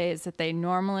old plays that they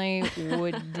normally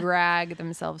would drag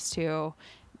themselves to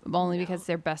only because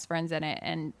they're best friends in it.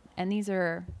 And these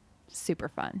are super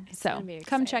fun. So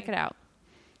come check it out.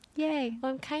 Yay.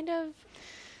 Well,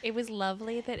 it was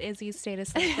lovely that Izzy stayed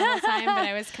asleep the whole time, but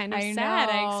I was kind of sad.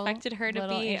 I expected her to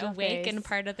be awake and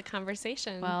part of the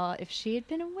conversation. Well, if she had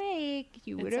been awake,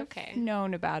 you would have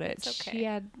known about it. It's okay. She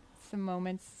had some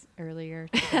moments earlier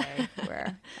today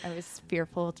where I was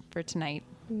fearful for tonight.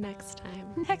 Next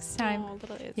time. Oh,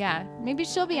 little Izzy. Yeah, maybe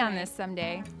she'll be on this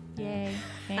someday. Yay.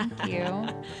 Thank you.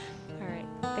 All right.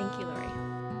 Thank you, Lori.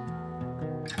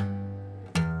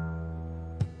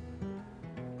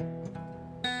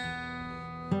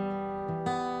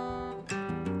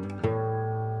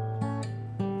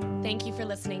 Thank you for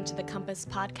listening to the Compass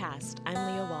Podcast. I'm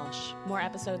Leah Walsh. More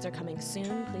episodes are coming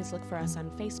soon. Please look for us on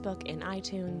Facebook and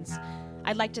iTunes.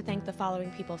 I'd like to thank the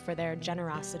following people for their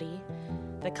generosity.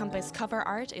 The Compass cover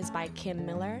art is by Kim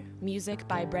Miller, music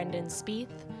by Brendan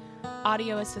Spieth,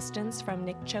 audio assistance from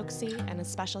Nick Choksey, and a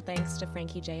special thanks to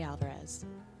Frankie J. Alvarez.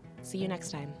 See you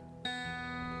next time.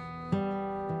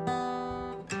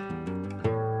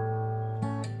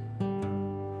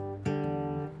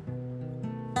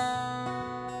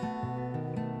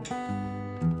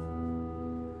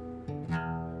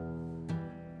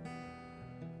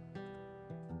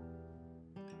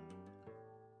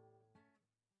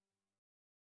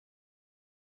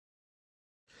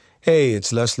 Hey,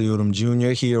 it's Leslie Odom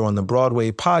Jr. here on the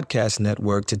Broadway Podcast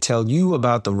Network to tell you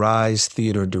about the Rise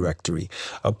Theater Directory,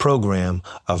 a program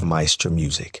of Maestro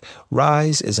Music.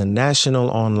 Rise is a national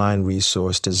online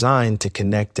resource designed to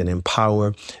connect and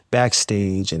empower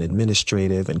backstage and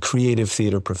administrative and creative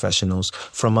theater professionals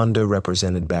from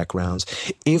underrepresented backgrounds.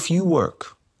 If you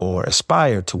work or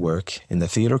aspire to work in the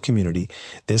theater community,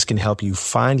 this can help you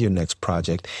find your next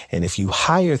project. And if you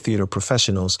hire theater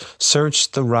professionals, search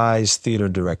the Rise Theater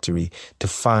Directory to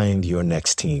find your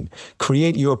next team.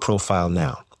 Create your profile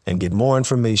now and get more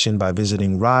information by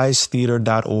visiting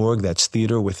risetheater.org. That's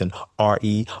theater with an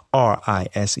RERISETHEATRE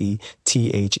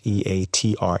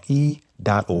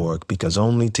broadway.org, because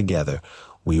only together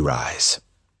we rise.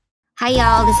 Hi,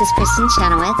 y'all. This is Kristen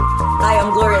Chenoweth. Hi,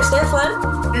 I'm Gloria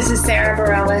Stefan. This is Sarah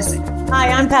Bareilles. Hi,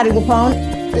 I'm Patti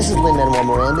LuPone. This is Lin-Manuel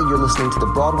Miranda. You're listening to the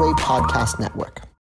Broadway Podcast Network.